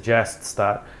science that suggests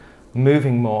that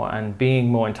moving more and being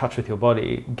more in touch with your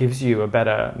body gives you a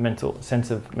better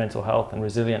sense of mental health and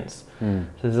resilience. So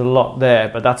there's a lot there,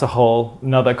 but that's a whole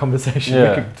another conversation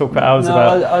we could talk for hours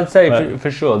about. I'd say for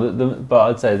sure, but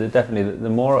I'd say that definitely the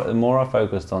more I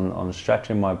focused on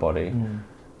stretching my body,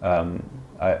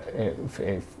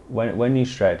 when you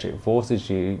stretch, it forces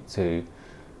you to.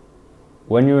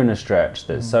 When you're in a stretch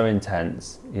that's so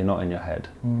intense, you're not in your head.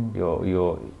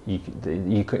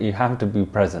 You have to be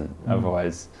present,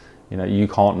 otherwise. You know, you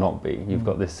can't not be. You've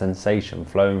got this sensation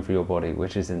flowing through your body,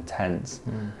 which is intense.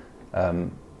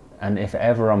 And if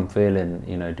ever I'm feeling,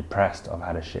 you know, depressed, I've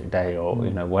had a shit day, or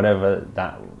you know, whatever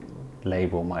that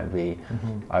label might be,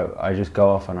 I just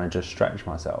go off and I just stretch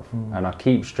myself, and I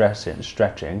keep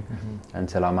stretching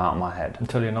until I'm out of my head.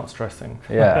 Until you're not stressing.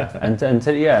 Yeah,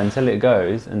 until it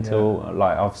goes, until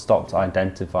like I've stopped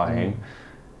identifying.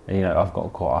 And, you know, I've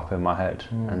got caught up in my head,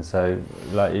 and so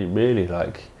like it really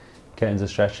like. Get into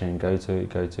stretching, go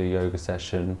to a yoga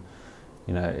session,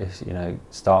 you know,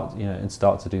 start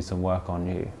to do some work on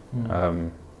you,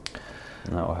 and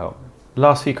that will help.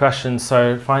 Last few questions.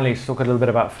 So finally, let's talk a little bit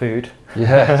about food.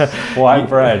 Yes, white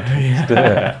bread. Let's do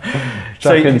it.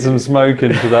 Chuck in some smoke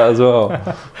into that as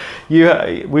well.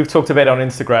 We've talked a bit on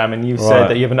Instagram, and you've said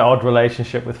that you have an odd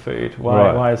relationship with food.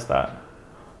 Why is that?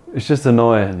 It's just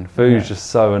annoying. Food's just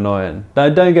so annoying. Now,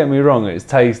 don't get me wrong, it's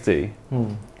tasty.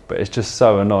 But it's just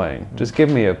so annoying. Just give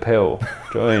me a pill. Do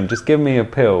you know what I mean? Just give me a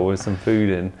pill with some food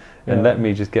in, and let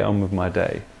me just get on with my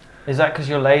day. Is that because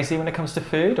you're lazy when it comes to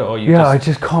food, or you? Yeah, I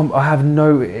just can't. I have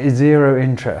zero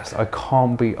interest. I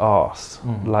can't be arsed.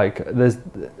 Like there's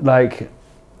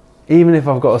even if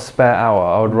I've got a spare hour,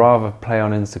 I would rather play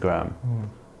on Instagram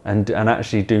and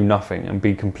actually do nothing and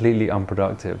be completely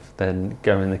unproductive than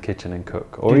go in the kitchen and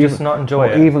cook. Or you just not enjoy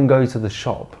it? Or even go to the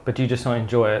shop. But do you just not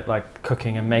enjoy it, like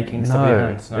cooking and making stuff with your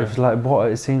hands? No, it's like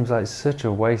it seems like such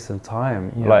a waste of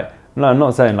time. Yeah. Like, no, I'm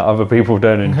not saying that other people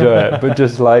don't enjoy it, but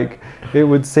just like, it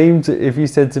would seem to, if you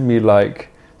said to me like,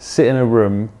 sit in a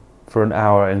room for an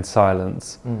hour in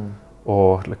silence,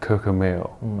 or cook a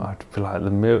meal, I'd be like,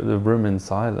 the room in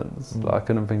silence. Like, I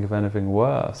couldn't think of anything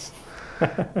worse.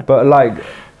 But like,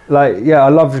 yeah, I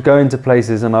love going to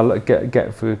places and I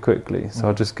get food quickly. So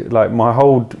I just like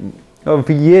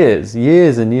for years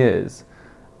and years,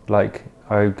 like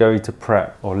I go to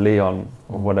Prep or Leon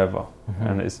or whatever,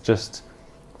 and it's just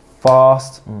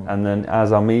fast. And then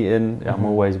as I'm eating, I'm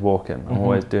always walking. I'm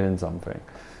always doing something.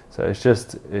 So it's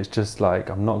just like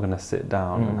I'm not going to sit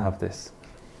down and have this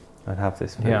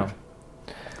food. Yeah.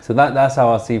 So that's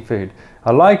how I see food.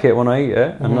 I like it when I eat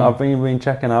it, and I've been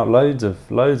checking out loads of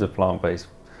plant-based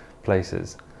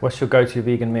places. What's your go-to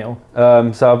vegan meal?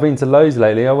 So I've been to loads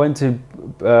lately. I went to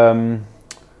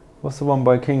what's the one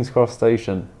by King's Cross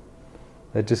Station?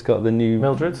 They just got the new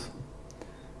Mildred's.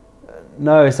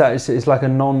 No, it's like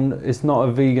it's not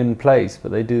a vegan place,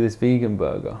 but they do this vegan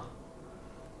burger.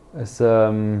 It's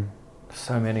so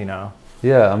many now.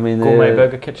 Yeah, I mean Gourmet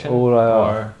Burger Kitchen. All I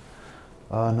or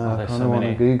oh no, I kind of so want to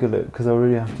many. Google it because I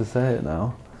really have to say it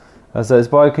now. So it's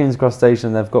by King's Cross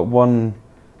Station. They've got one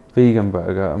vegan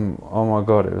burger, and oh my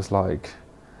god, it was like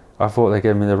I thought they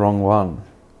gave me the wrong one.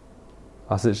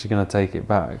 I was literally going to take it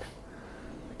back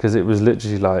because it was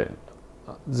literally like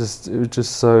it was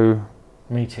just so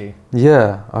meaty.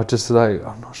 Yeah, I just like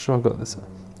I'm not sure I got this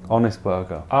Honest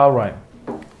Burger. Oh right.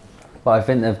 But I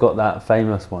think they've got that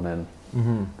famous one in.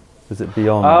 Mm-hmm. Is it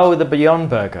Beyond? Oh, the Beyond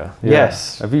Burger. Yeah.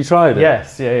 Yes. Have you tried it?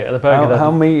 Yes, yeah. The burger.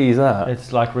 How meaty is that?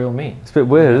 It's like real meat. It's a bit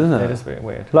weird, isn't it? It is a bit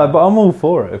weird. Like, but I'm all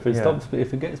for it if it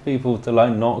if it gets people to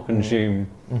like not consume.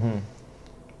 Mm-hmm.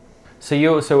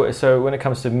 So when it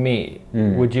comes to meat,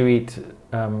 would you eat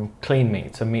clean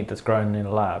meat, so meat that's grown in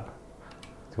a lab?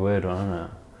 It's a weird one, isn't it?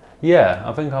 Yeah,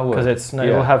 I think I would. Because it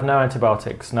will have no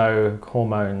antibiotics, no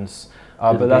hormones.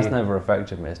 Oh, but that's never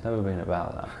affected me. It's never been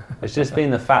about that. It's just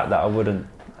been the fact that I wouldn't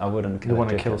kill. You want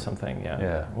to kill something, yeah.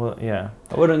 Yeah. Well, yeah.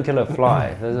 I wouldn't kill a fly.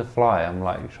 If there's a fly, I'm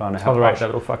like trying to help. Tolerate that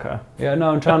little fucker. Yeah,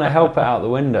 no, I'm trying to help it out the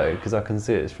window because I can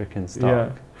see it's freaking stuck.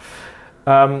 Yeah.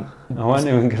 I won't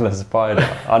even kill a spider.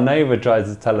 Our neighbour tried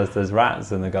to tell us there's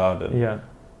rats in the garden. Yeah.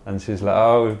 And she's like,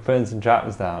 oh, we're putting some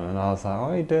traps down. And I was like, why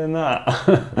are you doing that?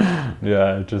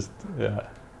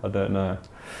 I don't know.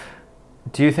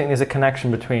 Do you think there's a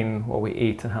connection between what we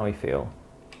eat and how we feel?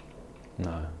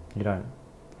 No. You don't?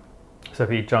 So if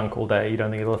you eat junk all day, you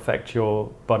don't think it'll affect your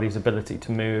body's ability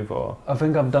to move or... I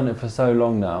think I've done it for so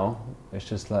long now, it's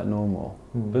just like normal.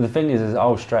 But the thing is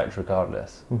I'll stretch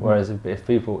regardless. Whereas if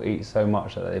people eat so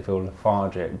much that they feel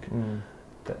lethargic,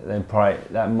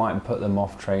 that might put them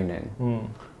off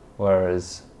training.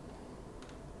 Whereas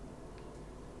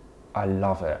I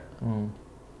love it.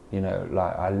 You know,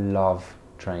 like I love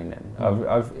training.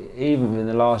 I've even in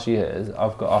the last years,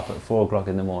 I've got up at 4 o'clock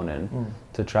in the morning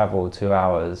to travel 2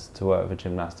 hours to work with a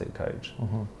gymnastic coach.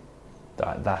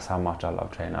 That's how much I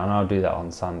love training, and I'll do that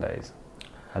on Sundays,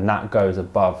 and that goes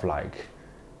above like,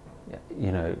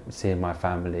 you know, seeing my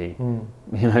family,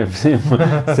 you know,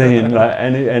 seeing like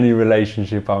any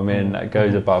relationship I'm in. That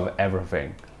goes above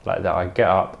everything. Like that, I get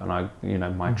up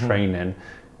and my training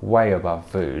way above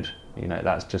food. You know,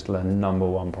 that's just the number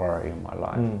one priority in my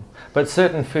life. But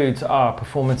certain foods are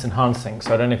performance enhancing.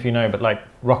 So I don't know if you know, but like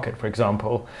rocket, for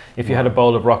example, if you had a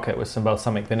bowl of rocket with some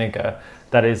balsamic vinegar,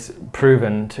 that is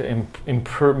proven to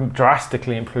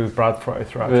drastically improve blood flow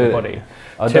throughout your body.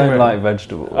 I don't like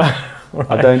vegetables. Right.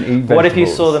 I don't eat vegetables. What if you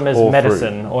saw them as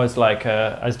medicine or as like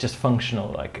as just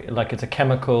functional, like it's a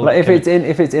chemical? Like if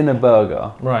it's in a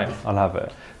burger, right? I'll have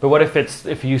it. But what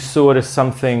if you saw it as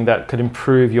something that could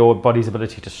improve your body's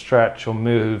ability to stretch or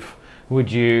move? Would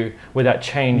that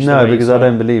change? No, because I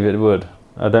don't believe it would.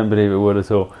 I don't believe it would at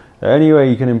all. The only way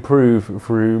you can improve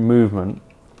through movement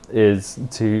is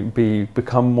to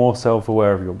become more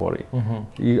self-aware of your body.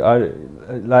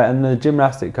 And the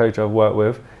gymnastic coach I've worked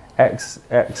with, ex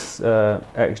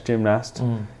gymnast,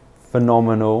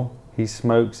 phenomenal. He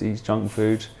smokes, eats junk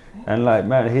food. And like,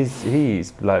 man,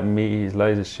 he's like me, he's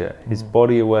loads of shit. His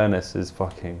body awareness is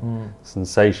fucking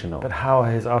sensational. But how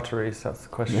are his arteries? That's the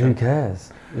question. Who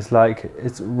cares? It's like,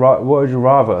 what would you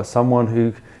rather? Someone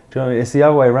who, do you know what I mean? It's the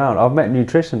other way around. I've met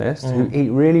nutritionists who eat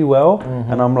really well,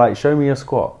 and I'm like, show me your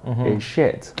squat. It's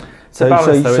shit. So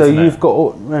you've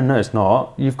got no, it's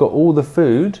not. You've got all the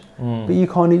food, but you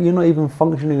can't. You're not even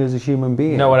functioning as a human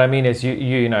being. No, what I mean is,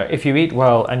 you know, if you eat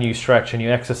well and you stretch and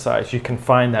you exercise, you can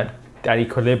find that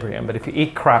equilibrium. But if you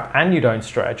eat crap and you don't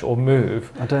stretch or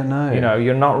move, I don't know. You know,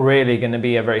 you're not really going to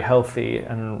be a very healthy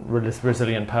and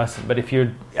resilient person. But if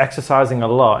you're exercising a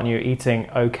lot and you're eating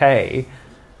okay,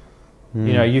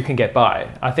 you know, you can get by.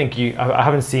 I think I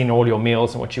haven't seen all your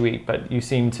meals and what you eat, but you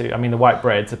seem to. I mean, the white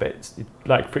bread's a bit, it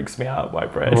like freaks me out,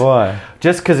 white bread. Why?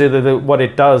 Just because of what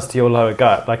it does to your lower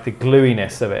gut, like the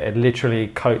gluiness of it. It literally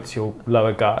coats your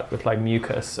lower gut with like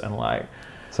mucus and like.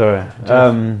 Sorry.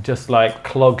 Just like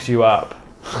clogs you up.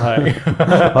 Like.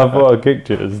 I thought I kicked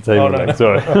you at the table. Oh, no.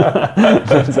 Sorry.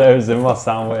 It must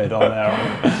sound weird on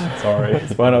there. Sorry.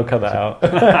 It's fine, I'll cut that out.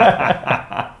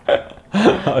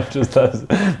 Just as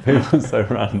people are so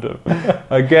random.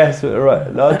 I guess, right.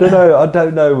 I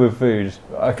don't know with food.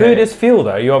 Okay. Food is fuel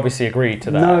though, you obviously agree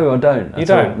to that. No, I don't. You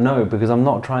don't? No, because I'm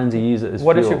not trying to use it as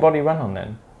What fuel. does your body run on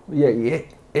then? Yeah,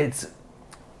 it's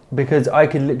because I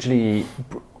could literally eat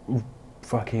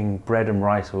fucking bread and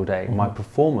rice all day. My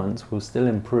performance will still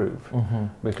improve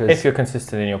because if you're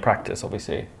consistent in your practice,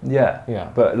 obviously.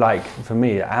 Yeah. But like for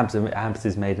me, abs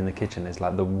is made in the kitchen is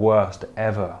like the worst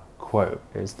ever quote.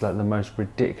 It's like the most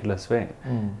ridiculous thing.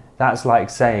 That's like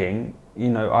saying, you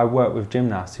know, I work with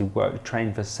gymnasts who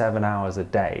train for 7 hours a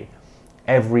day,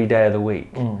 every day of the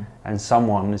week, and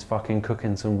someone is fucking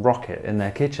cooking some rocket in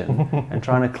their kitchen and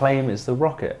trying to claim it's the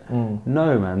rocket.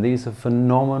 No, man, these are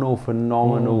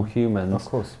phenomenal humans, of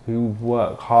course, who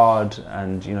work hard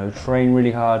and, you know, train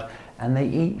really hard, and they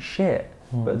eat shit,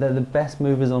 but they're the best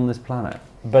movers on this planet.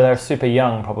 But they're super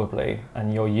young, probably,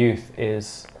 and your youth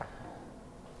is.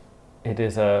 It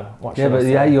is a.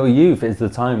 Your youth is the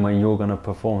time when you're going to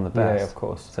perform the best. Yeah, of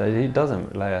course. So it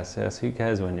doesn't like us. Yes, who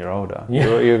cares when you're older?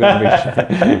 Yeah. You're going to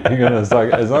be. You're going to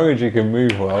suck as long as you can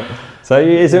move well. So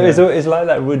it's like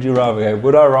that. Would you rather go?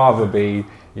 Would I rather be,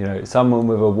 you know, someone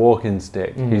with a walking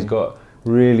stick who's got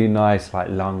really nice like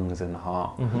lungs and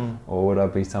heart, or would I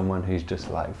be someone who's just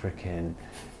like freaking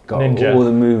got Ninja. All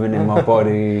the movement in my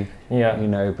body? You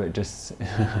know, but just.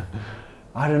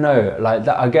 I don't know, like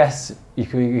that. I guess you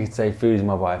could say food is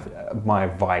my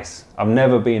vice. I've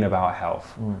never been about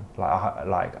health.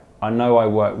 Like I know I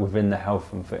work within the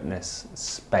health and fitness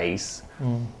space.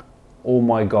 All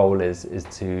my goal is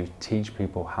to teach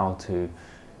people how to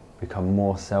become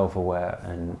more self-aware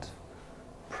and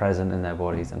present in their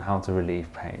bodies and how to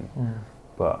relieve pain.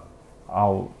 But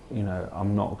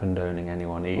I'm not condoning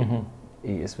anyone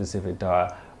eat a specific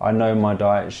diet. I know my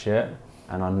diet's shit,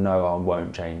 and I know I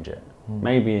won't change it.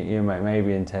 Maybe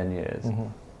in 10 years,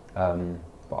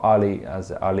 but I'll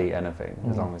eat anything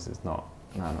as long as it's not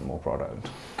an animal product.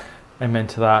 Amen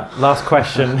to that. Last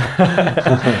question: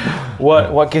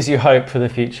 what gives you hope for the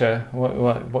future?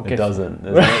 What gives? It doesn't.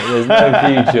 There's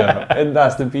no future, and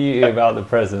that's the beauty about the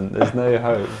present. There's no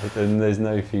hope, and there's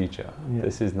no future.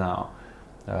 This is now.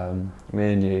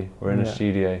 Me and you, we're in a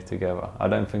studio together. I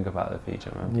don't think about the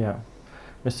future, man. Yeah.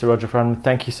 Mr. Roger Frampton,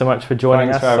 thank you so much for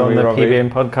joining us on the PBN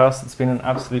podcast. It's been an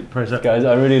absolute pleasure. Guys,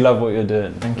 I really love what you're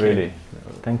doing. Thank you.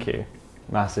 Thank you.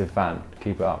 Massive fan.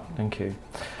 Keep it up. Thank you.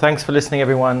 Thanks for listening,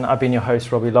 everyone. I've been your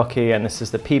host, Robbie Lockie, and this is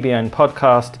the PBN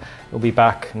podcast. We'll be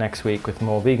back next week with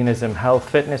more veganism, health,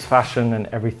 fitness, fashion, and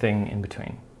everything in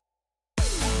between.